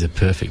 that is a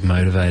perfect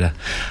motivator.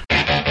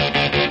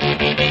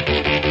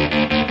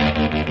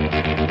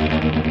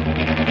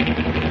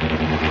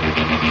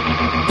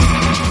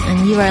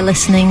 And you are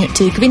listening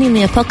to Greening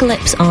the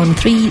Apocalypse on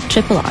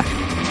 3RRR.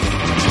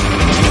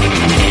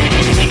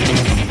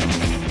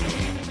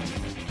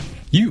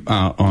 You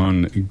are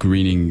on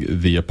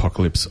Greening the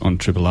Apocalypse on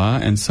Triple R,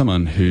 and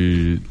someone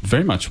who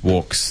very much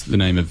walks the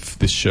name of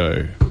this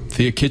show,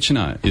 Thea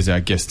Kitchener, is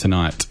our guest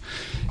tonight.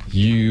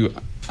 You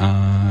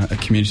are a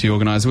community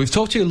organiser. We've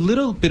talked to you a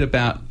little bit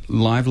about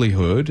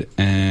livelihood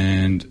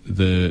and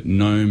the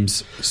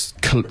Gnomes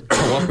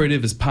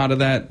cooperative as part of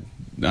that,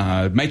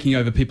 making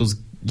over people's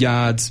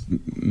yards,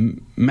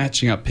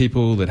 matching up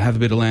people that have a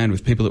bit of land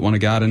with people that want to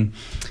garden.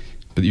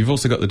 But you've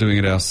also got the Doing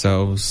It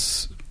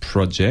Ourselves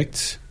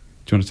project.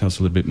 Do you want to tell us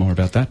a little bit more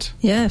about that?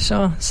 Yeah,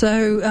 sure.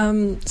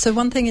 So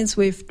one thing is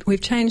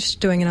we've changed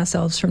Doing It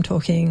Ourselves from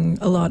talking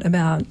a lot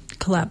about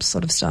collapse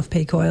sort of stuff,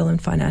 peak oil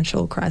and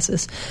financial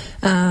crisis,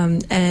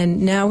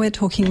 and now we're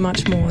talking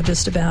much more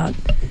just about,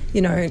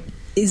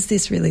 is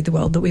this really the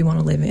world that we want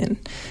to live in?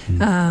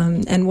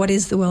 And what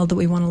is the world that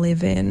we want to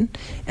live in?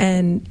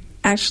 And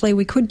actually,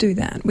 we could do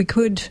that. We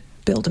could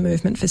build a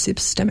movement for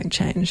systemic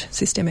change.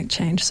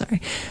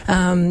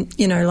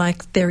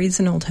 Like there is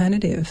an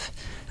alternative.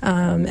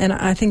 And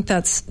I think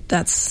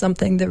that's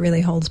something that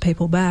really holds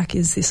people back,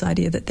 is this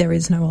idea that there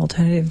is no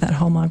alternative, that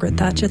whole Margaret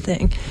Thatcher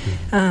thing.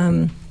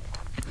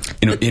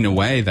 In a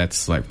way,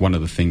 that's like one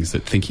of the things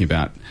that thinking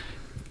about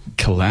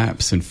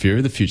collapse and fear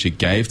of the future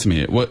gave to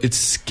me. Well, it's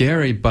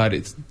scary, but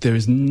there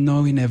is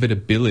no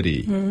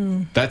inevitability.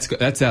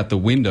 That's out the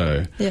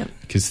window. Yeah.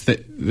 Because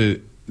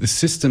the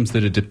systems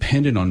that are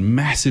dependent on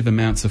massive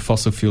amounts of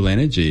fossil fuel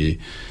energy,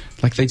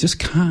 like they just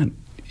can't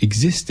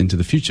exist into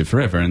the future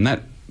forever, and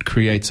that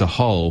creates a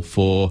hole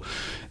for,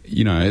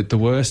 at the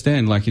worst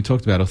end, like you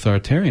talked about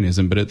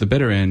authoritarianism, but at the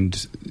better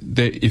end,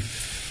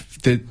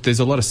 there's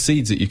a lot of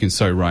seeds that you can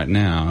sow right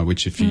now,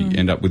 which if you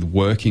end up with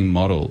working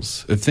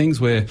models of things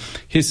where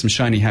here's some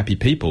shiny, happy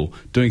people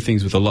doing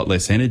things with a lot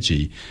less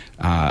energy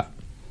down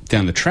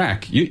the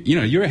track,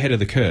 you're ahead of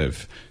the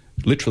curve,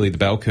 literally the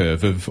bell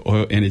curve of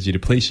oil energy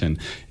depletion,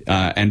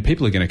 and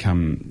people are going to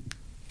come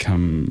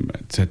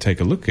to take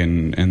a look,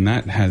 and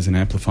that has an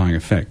amplifying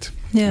effect.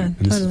 Yeah, and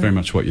this is very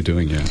much what you're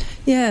doing, yeah.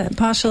 Yeah,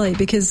 partially,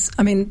 because,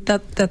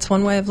 that's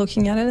one way of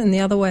looking at it, and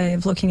the other way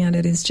of looking at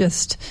it is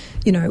just,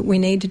 we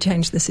need to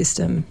change the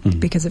system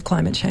because of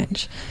climate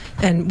change,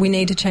 and we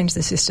need to change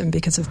the system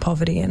because of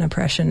poverty and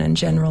oppression and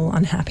general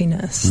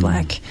unhappiness.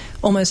 Like,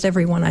 almost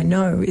everyone I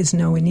know is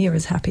nowhere near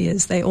as happy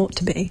as they ought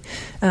to be,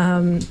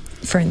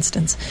 for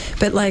instance.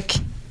 But, I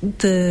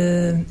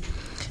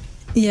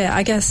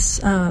guess,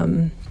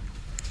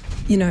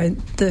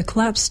 the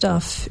collapse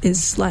stuff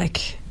is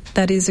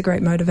that is a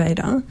great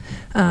motivator,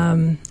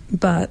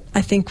 but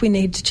I think we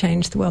need to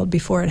change the world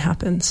before it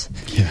happens.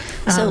 Yeah.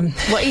 So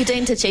what are you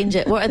doing to change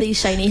it? What are these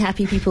shiny,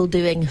 happy people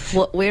doing?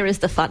 Where is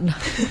the fun?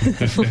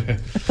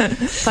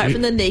 Apart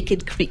from the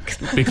naked creek.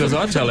 Because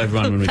I tell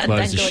everyone when we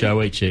close the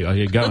show each year,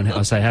 I go and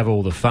I say have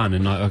all the fun,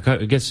 and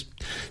I guess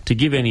to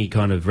give any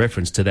kind of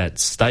reference to that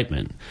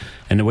statement,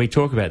 and we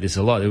talk about this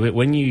a lot,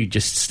 when you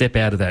just step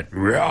out of that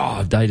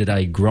raw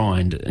day-to-day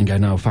grind and go,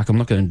 no, fuck, I'm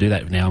not going to do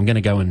that now. I'm going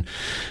to go and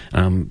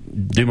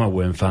do my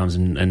worm farms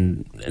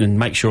and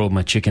make sure all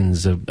my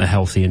chickens are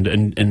healthy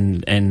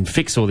and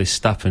fix all this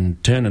stuff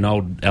and turn an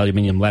old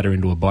aluminium ladder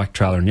into a bike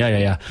trailer and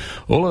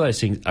all of those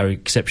things are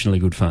exceptionally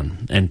good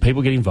fun, and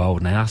people get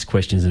involved and they ask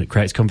questions and it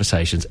creates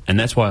conversations, and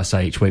that's why I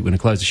say each week when I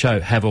close the show,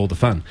 have all the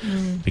fun,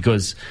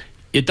 because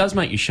it does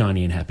make you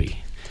shiny and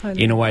happy.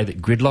 Totally. In a way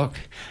that gridlock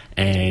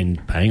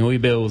and paying all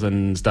your bills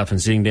and stuff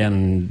and sitting down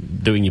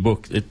and doing your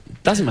book, it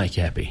doesn't make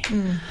you happy.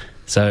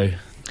 So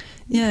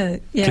Yeah.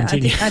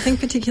 I think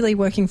particularly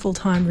working full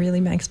time really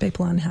makes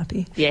people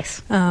unhappy.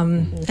 Yes.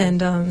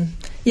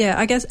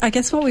 I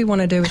guess what we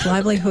want to do with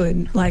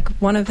livelihood, like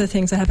one of the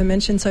things I haven't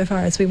mentioned so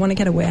far is we want to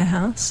get a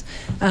warehouse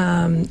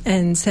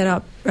and set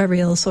up a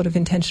real sort of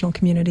intentional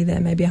community there,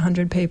 maybe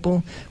 100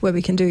 people, where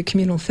we can do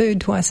communal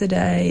food twice a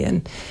day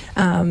and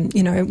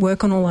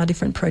work on all our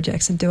different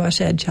projects and do our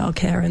shared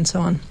childcare and so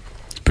on.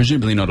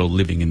 Presumably not all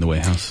living in the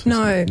warehouse.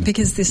 No,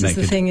 because this is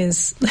the thing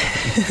is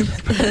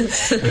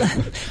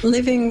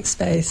living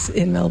space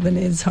in Melbourne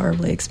is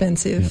horribly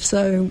expensive. Yep.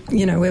 So,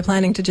 we're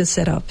planning to just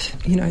set up,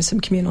 some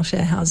communal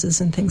share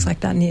houses and things like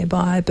that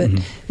nearby, but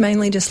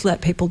mainly just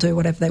let people do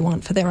whatever they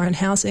want for their own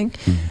housing.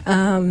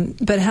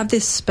 But have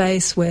this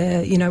space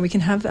where, we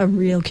can have a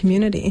real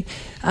community.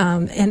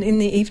 And in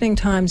the evening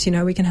times,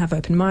 we can have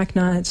open mic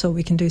nights or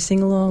we can do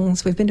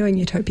sing-alongs. We've been doing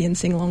utopian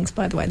sing-alongs,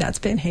 by the way. That's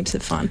been heaps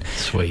of fun.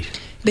 Sweet.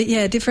 But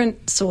yeah,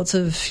 different sorts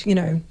of,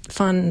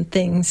 fun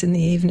things in the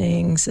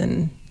evenings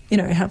and,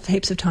 have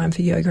heaps of time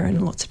for yoga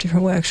and lots of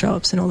different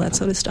workshops and all that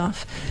sort of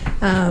stuff.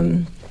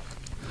 But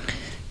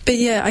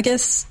yeah, I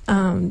guess,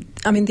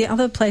 the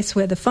other place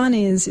where the fun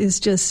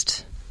is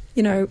just,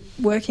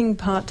 working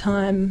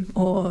part-time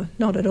or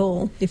not at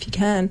all, if you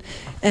can,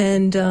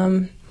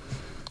 and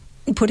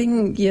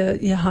putting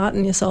your heart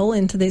and your soul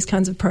into these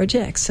kinds of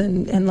projects.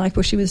 And like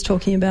Bushy was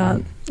talking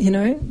about,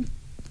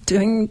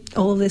 doing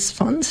all of this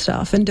fun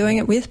stuff and doing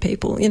it with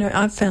people.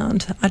 I've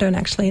found I don't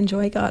actually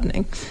enjoy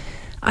gardening.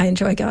 I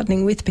enjoy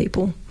gardening with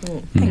people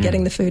and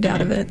getting the food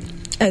out of it.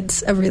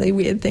 It's a really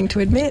weird thing to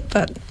admit,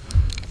 but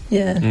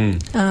yeah.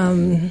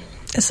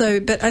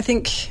 But I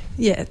think,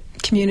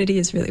 community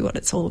is really what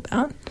it's all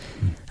about.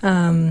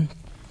 Do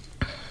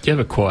you have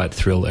a quiet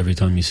thrill every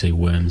time you see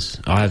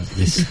worms? I have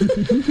this...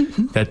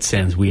 That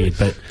sounds weird,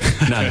 but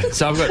No.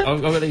 So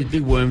I've got these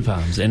big worm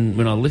farms, and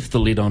when I lift the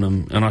lid on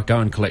them, and I go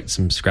and collect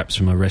some scraps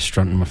from a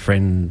restaurant, and my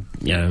friend,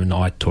 and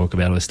I talk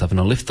about all this stuff, and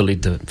I lift the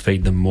lid to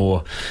feed them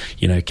more,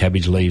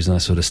 cabbage leaves and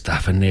that sort of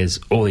stuff, and there's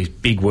all these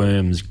big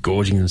worms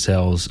gorging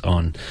themselves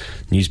on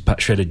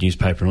shredded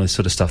newspaper and all this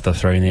sort of stuff they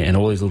throw in there, and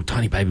all these little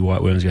tiny baby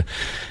white worms go,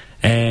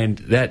 and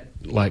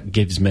that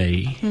gives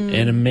me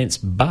an immense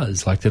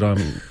buzz, that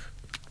I'm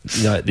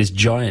this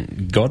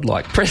giant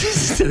godlike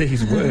presence to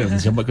these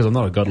worms, because I'm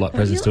not a godlike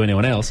presence to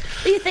anyone else.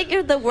 You think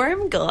you're the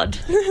worm god?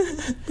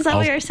 Is that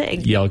what you're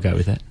saying? Yeah, I'll go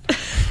with that.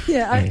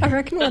 I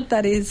reckon what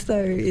that is, though,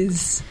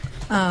 is...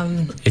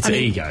 it's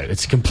ego.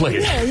 It's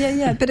complete.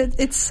 Yeah. But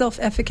it's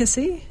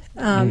self-efficacy.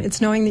 It's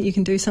knowing that you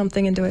can do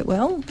something and do it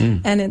well,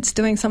 and it's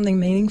doing something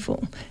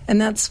meaningful. And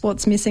that's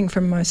what's missing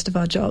from most of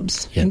our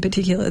jobs, in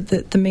particular,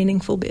 the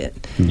meaningful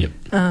bit. Yep.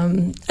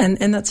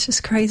 And that's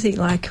just crazy.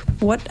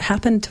 What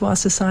happened to our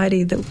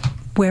society that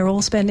we're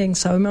all spending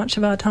so much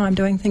of our time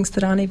doing things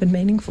that aren't even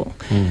meaningful?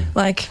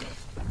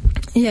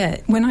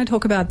 When I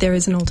talk about there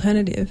is an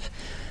alternative...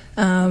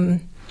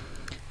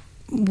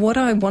 what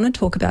I want to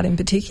talk about in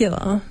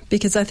particular,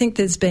 because I think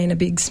there's been a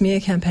big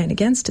smear campaign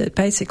against it,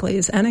 basically,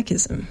 is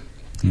anarchism.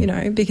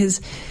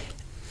 Because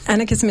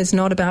anarchism is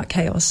not about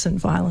chaos and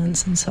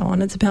violence and so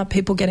on. It's about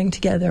people getting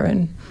together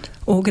and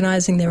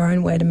organising their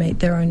own way to meet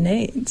their own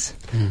needs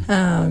in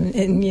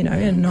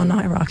a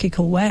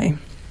non-hierarchical way.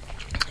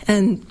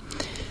 And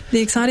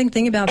the exciting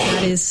thing about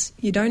that is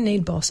you don't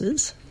need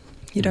bosses.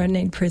 You don't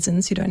need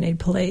prisons. You don't need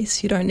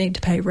police. You don't need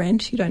to pay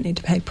rent. You don't need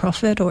to pay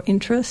profit or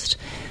interest.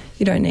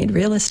 You don't need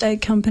real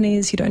estate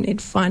companies. You don't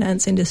need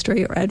finance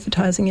industry or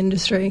advertising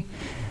industry.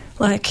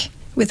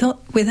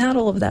 Without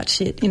all of that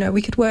shit,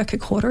 we could work a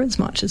quarter as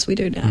much as we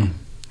do now.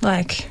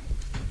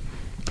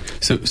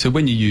 So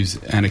when you use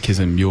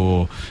anarchism,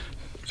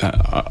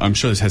 I'm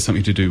sure this has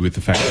something to do with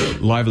the fact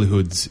that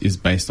livelihoods is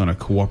based on a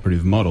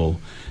cooperative model,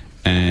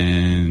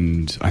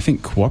 and I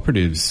think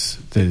cooperatives,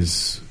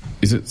 is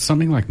it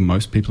something like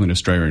most people in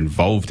Australia are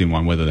involved in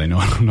one, whether they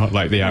know it or not,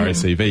 like the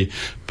RSEV,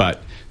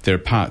 but there are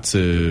parts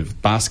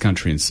of Basque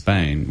Country in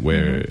Spain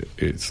where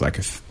it's like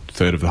a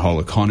third of the whole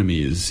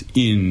economy is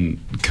in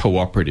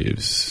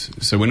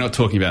cooperatives. So we're not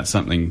talking about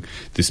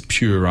this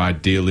pure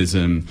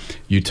idealism,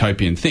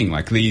 utopian thing.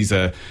 These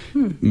are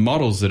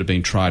models that have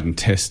been tried and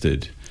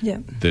tested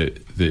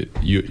that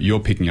you're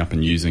picking up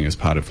and using as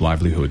part of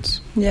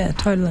livelihoods. Yeah,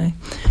 totally.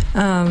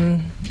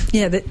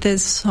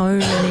 There's so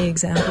many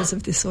examples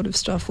of this sort of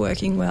stuff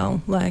working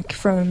well,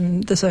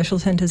 from the social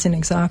centres in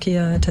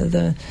Exarchia to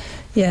the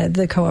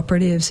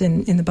cooperatives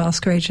in the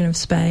Basque region of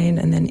Spain,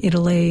 and then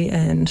Italy,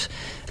 and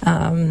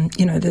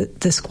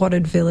the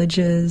squatted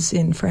villages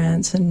in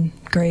France and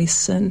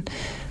Greece, and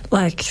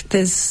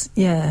there's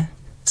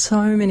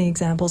so many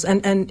examples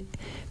and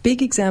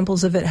big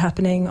examples of it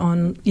happening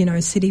on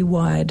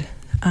citywide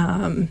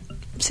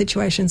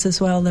situations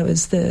as well. There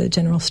was the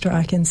general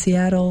strike in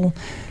Seattle,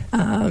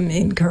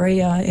 in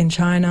Korea, in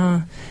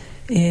China,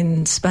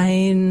 in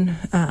Spain.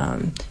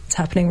 It's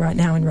happening right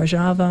now in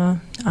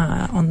Rojava,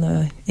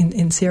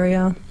 in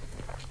Syria.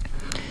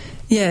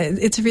 Yeah,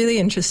 it's really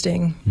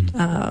interesting,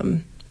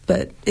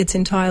 but it's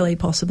entirely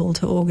possible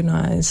to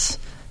organise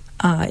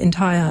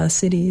entire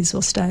cities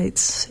or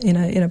states in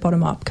a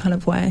bottom-up kind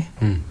of way.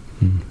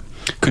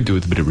 Could do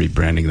with a bit of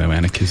rebranding, though,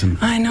 anarchism.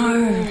 I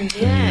know.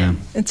 Yeah.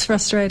 It's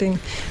frustrating.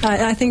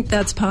 I think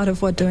that's part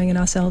of what Doing It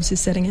Ourselves is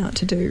setting out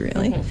to do,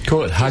 really.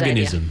 Call it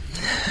Hugganism.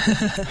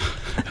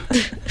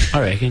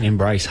 I reckon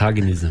embrace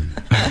Hugganism.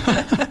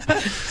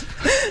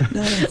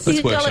 Nice.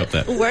 Let's workshop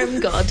that. Worm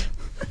god.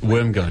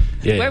 Worm god,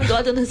 yeah. Worm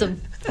godinism.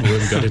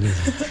 Worm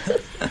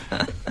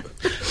godinism.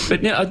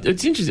 But now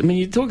it's interesting. I mean,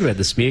 you talk about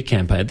the smear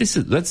campaign. That's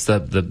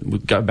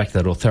the go back to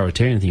that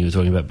authoritarian thing you were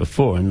talking about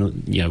before,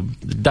 and the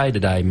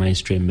day-to-day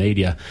mainstream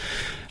media.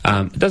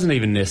 It doesn't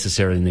even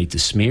necessarily need to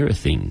smear a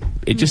thing.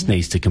 It just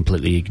needs to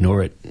completely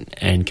ignore it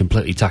and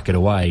completely tuck it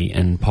away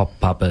and pop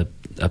up a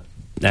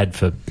ad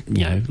for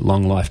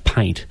long life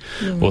paint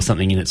or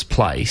something in its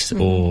place,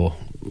 or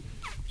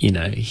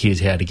here's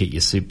how to get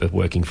your super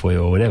working for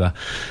you or whatever.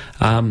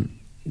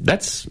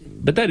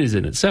 But that is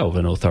in itself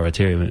an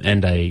authoritarian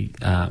and a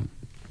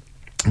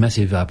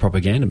massive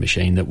propaganda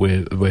machine that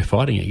we're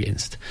fighting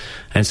against.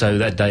 And so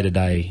that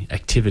day-to-day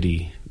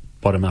activity,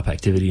 bottom-up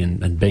activity,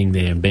 and being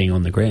there and being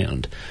on the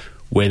ground,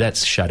 where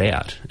that's shut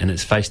out and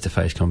it's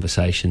face-to-face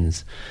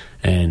conversations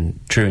and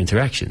true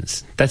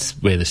interactions, that's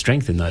where the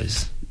strength in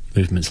those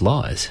movements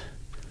lies,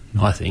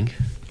 I think.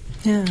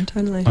 Yeah,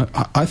 totally.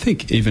 I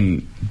think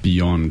even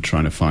beyond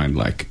trying to find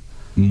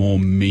more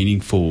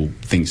meaningful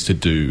things to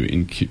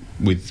do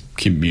with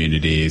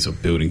communities or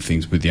building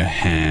things with your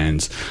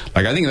hands,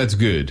 I think that's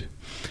good,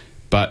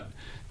 but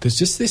there's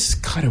just this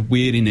kind of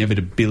weird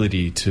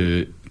inevitability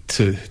to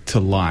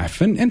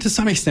life, and to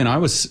some extent I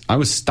was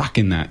stuck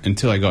in that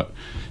until I got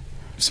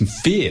some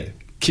fear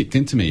kicked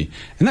into me,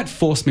 and that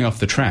forced me off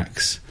the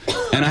tracks.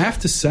 And I have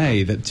to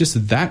say that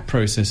just that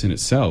process in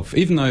itself,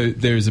 even though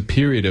there is a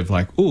period of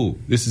like, oh,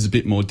 this is a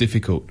bit more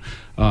difficult,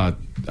 and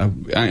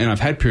I've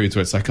had periods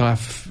where it's like,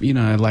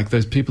 like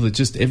those people that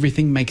just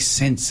everything makes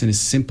sense and is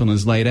simple and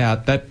is laid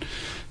out, that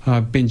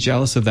I've been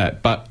jealous of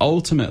that. But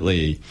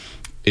ultimately,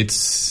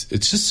 it's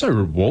just so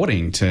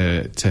rewarding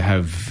to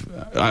have...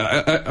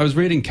 I was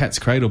reading Cat's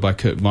Cradle by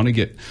Kurt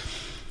Vonnegut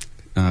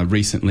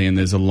recently, and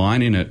there's a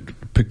line in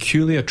it,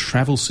 peculiar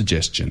travel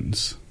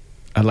suggestions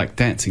are like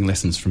dancing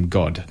lessons from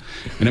God.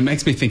 And it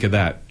makes me think of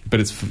that, but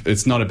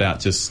it's not about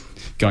just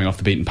going off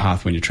the beaten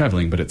path when you're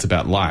travelling, but it's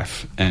about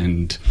life.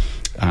 And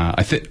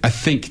I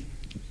think,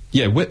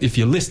 if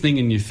you're listening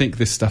and you think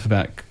this stuff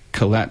about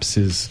collapse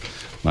is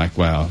like,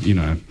 wow,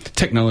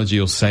 technology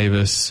will save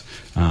us,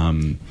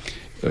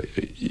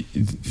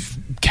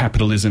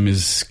 capitalism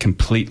is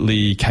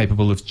completely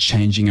capable of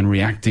changing and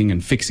reacting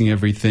and fixing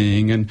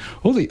everything, and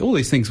all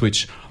these things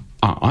which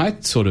I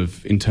sort of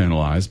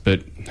internalised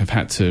but have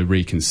had to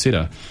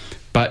reconsider.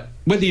 But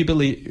whether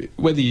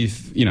you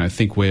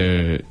think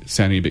we're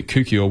sounding a bit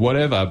kooky or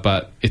whatever,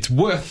 but it's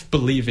worth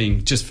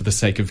believing just for the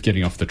sake of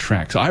getting off the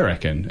tracks. I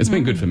reckon it's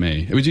been good for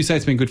me. Would you say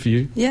it's been good for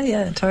you?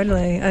 Yeah,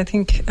 totally. I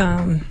think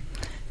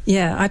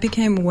I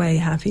became way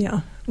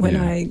happier when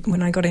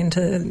I got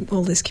into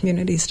all this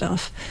community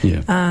stuff,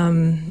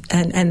 and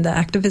the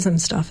activism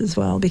stuff as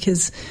well,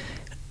 because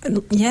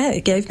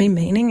it gave me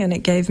meaning, and it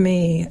gave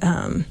me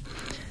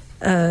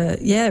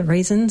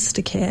reasons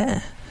to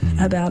care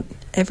about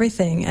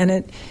everything, and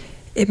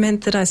it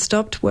meant that I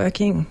stopped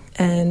working,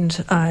 and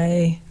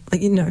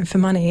for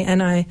money,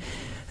 and I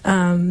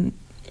and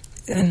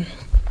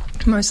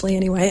mostly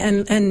anyway,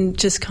 and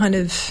just kind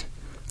of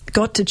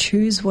got to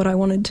choose what I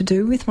wanted to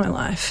do with my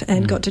life,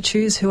 and got to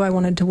choose who I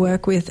wanted to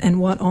work with and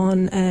what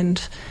on,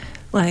 and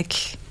my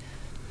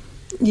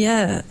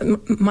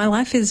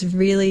life is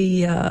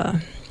really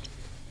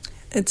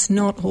it's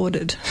not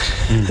ordered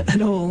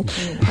at all.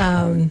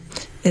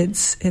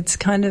 It's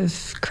kind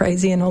of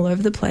crazy and all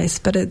over the place,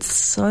 but it's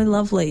so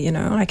lovely.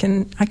 I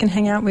can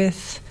hang out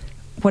with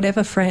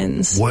whatever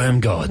friends,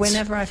 worm gods,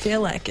 whenever I feel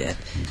like it,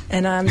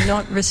 and I'm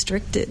not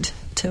restricted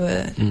to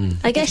a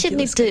I guess you'd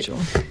need schedule.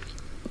 to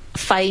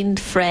find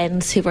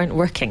friends who weren't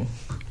working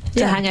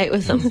to hang out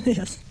with them.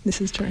 Yes, this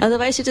is true.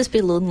 Otherwise you'd just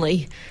be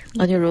lonely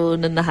on your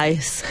own in the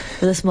house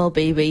with a small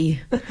baby,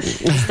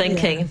 just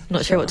thinking,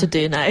 not sure what to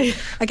do now.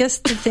 I guess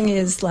the thing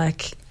is,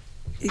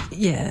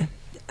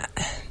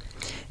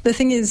 the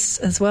thing is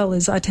as well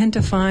is I tend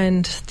to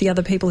find the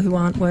other people who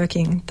aren't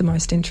working the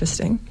most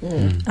interesting,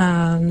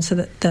 so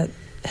that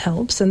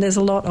helps. And there's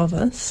a lot of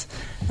us,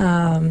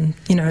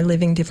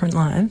 living different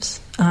lives.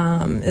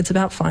 It's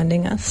about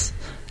finding us.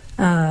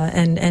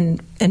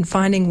 And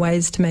finding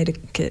ways to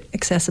make it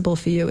accessible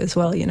for you as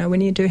well. When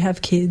you do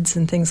have kids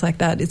and things like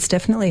that, it's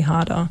definitely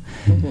harder,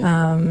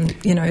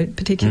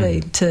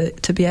 particularly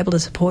to be able to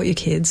support your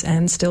kids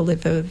and still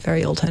live a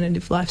very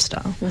alternative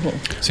lifestyle.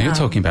 So you're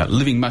talking about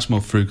living much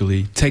more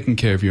frugally, taking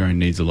care of your own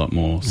needs a lot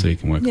more so you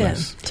can work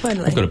less.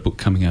 Totally. I've got a book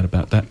coming out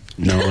about that.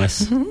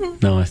 Nice.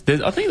 Nice.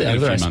 I think the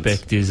other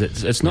aspect is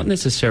it's not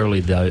necessarily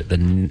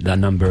the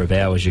number of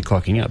hours you're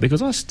clocking out,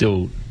 because I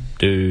still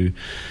do...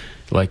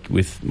 like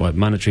with my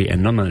monetary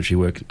and non-monetary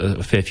work,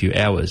 a fair few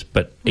hours,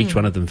 but each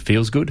one of them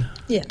feels good.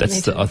 Yeah,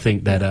 that's I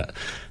think that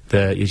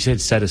you said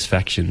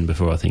satisfaction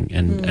before, I think,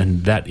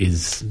 and that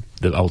is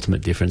the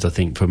ultimate difference, I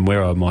think, from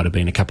where I might have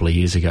been a couple of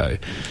years ago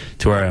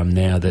to where I am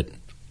now. That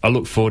I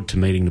look forward to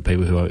meeting the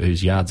people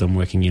whose yards I'm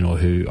working in or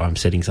who I'm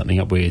setting something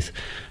up with,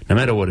 no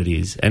matter what it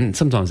is. And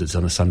sometimes it's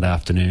on a Sunday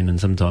afternoon, and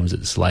sometimes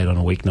it's late on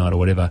a weeknight or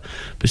whatever,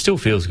 but it still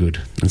feels good.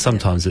 And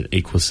sometimes it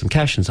equals some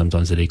cash, and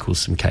sometimes it equals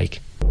some cake.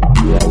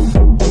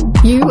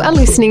 You are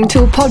listening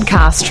to a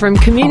podcast from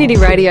Community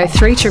Radio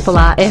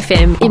 3RRR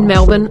FM in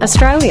Melbourne,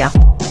 Australia.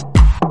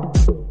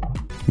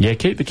 Yeah,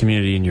 keep the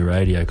community in your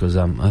radio, because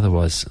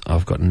otherwise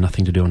I've got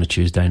nothing to do on a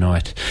Tuesday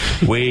night.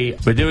 We're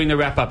doing the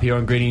wrap-up here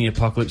on Greening the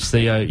Apocalypse.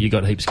 Theo, you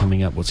got heaps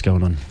coming up. What's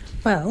going on?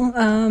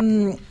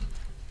 Well,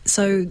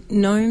 so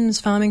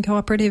Gnomes Farming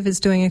Cooperative is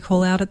doing a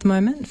call out at the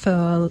moment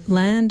for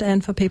land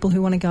and for people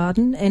who want to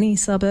garden, any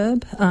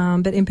suburb,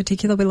 but in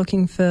particular we're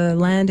looking for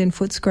land in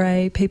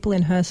Footscray, people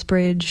in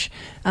Hurstbridge,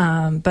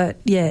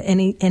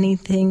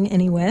 anything,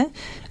 anywhere.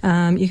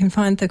 You can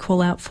find the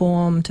call out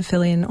form to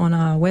fill in on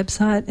our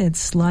website.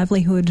 It's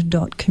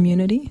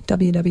livelihood.community,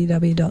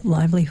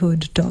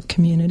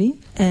 www.livelihood.community.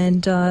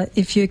 And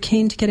if you're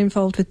keen to get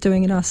involved with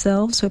doing it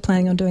ourselves, we're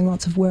planning on doing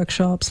lots of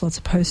workshops, lots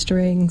of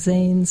postering,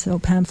 zines or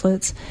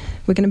pamphlets.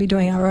 We're going to be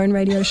doing our own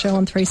radio show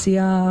on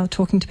 3CR,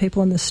 talking to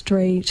people on the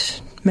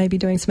street, maybe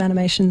doing some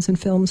animations and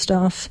film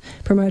stuff,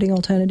 promoting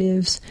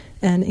alternatives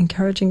and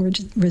encouraging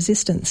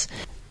resistance.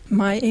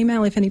 My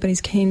email, if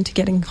anybody's keen to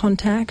get in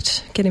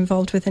contact, get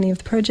involved with any of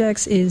the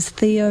projects, is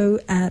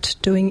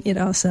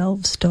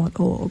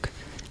theo@doingitourselves.org.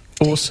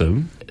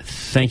 Awesome.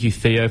 Thank you,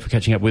 Theo, for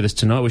catching up with us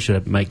tonight. We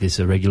should make this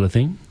a regular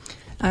thing.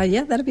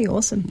 Yeah, that'd be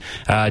awesome.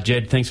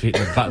 Jed, thanks for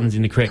hitting the buttons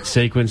in the correct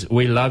sequence.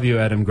 We love you,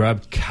 Adam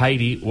Grubb.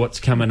 Katie, what's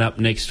coming up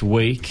next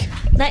week?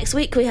 Next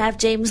week we have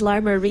James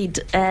Larmour-Reid,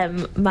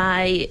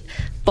 my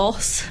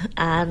boss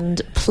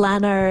and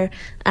planner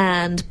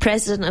and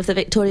president of the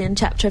Victorian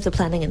chapter of the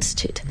Planning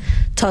Institute,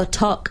 to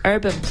talk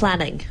urban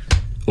planning.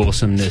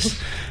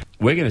 Awesomeness.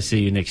 We're going to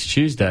see you next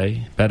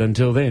Tuesday, but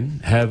until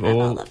then, have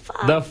all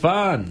the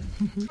fun.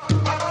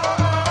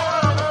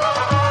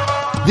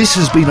 This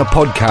has been a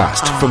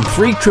podcast from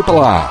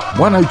 3RRR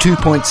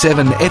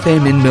 102.7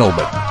 FM in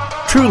Melbourne.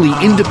 Truly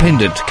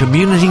independent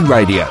community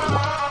radio.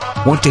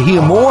 Want to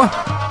hear more?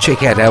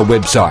 Check out our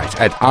website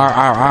at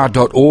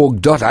rrr.org.au.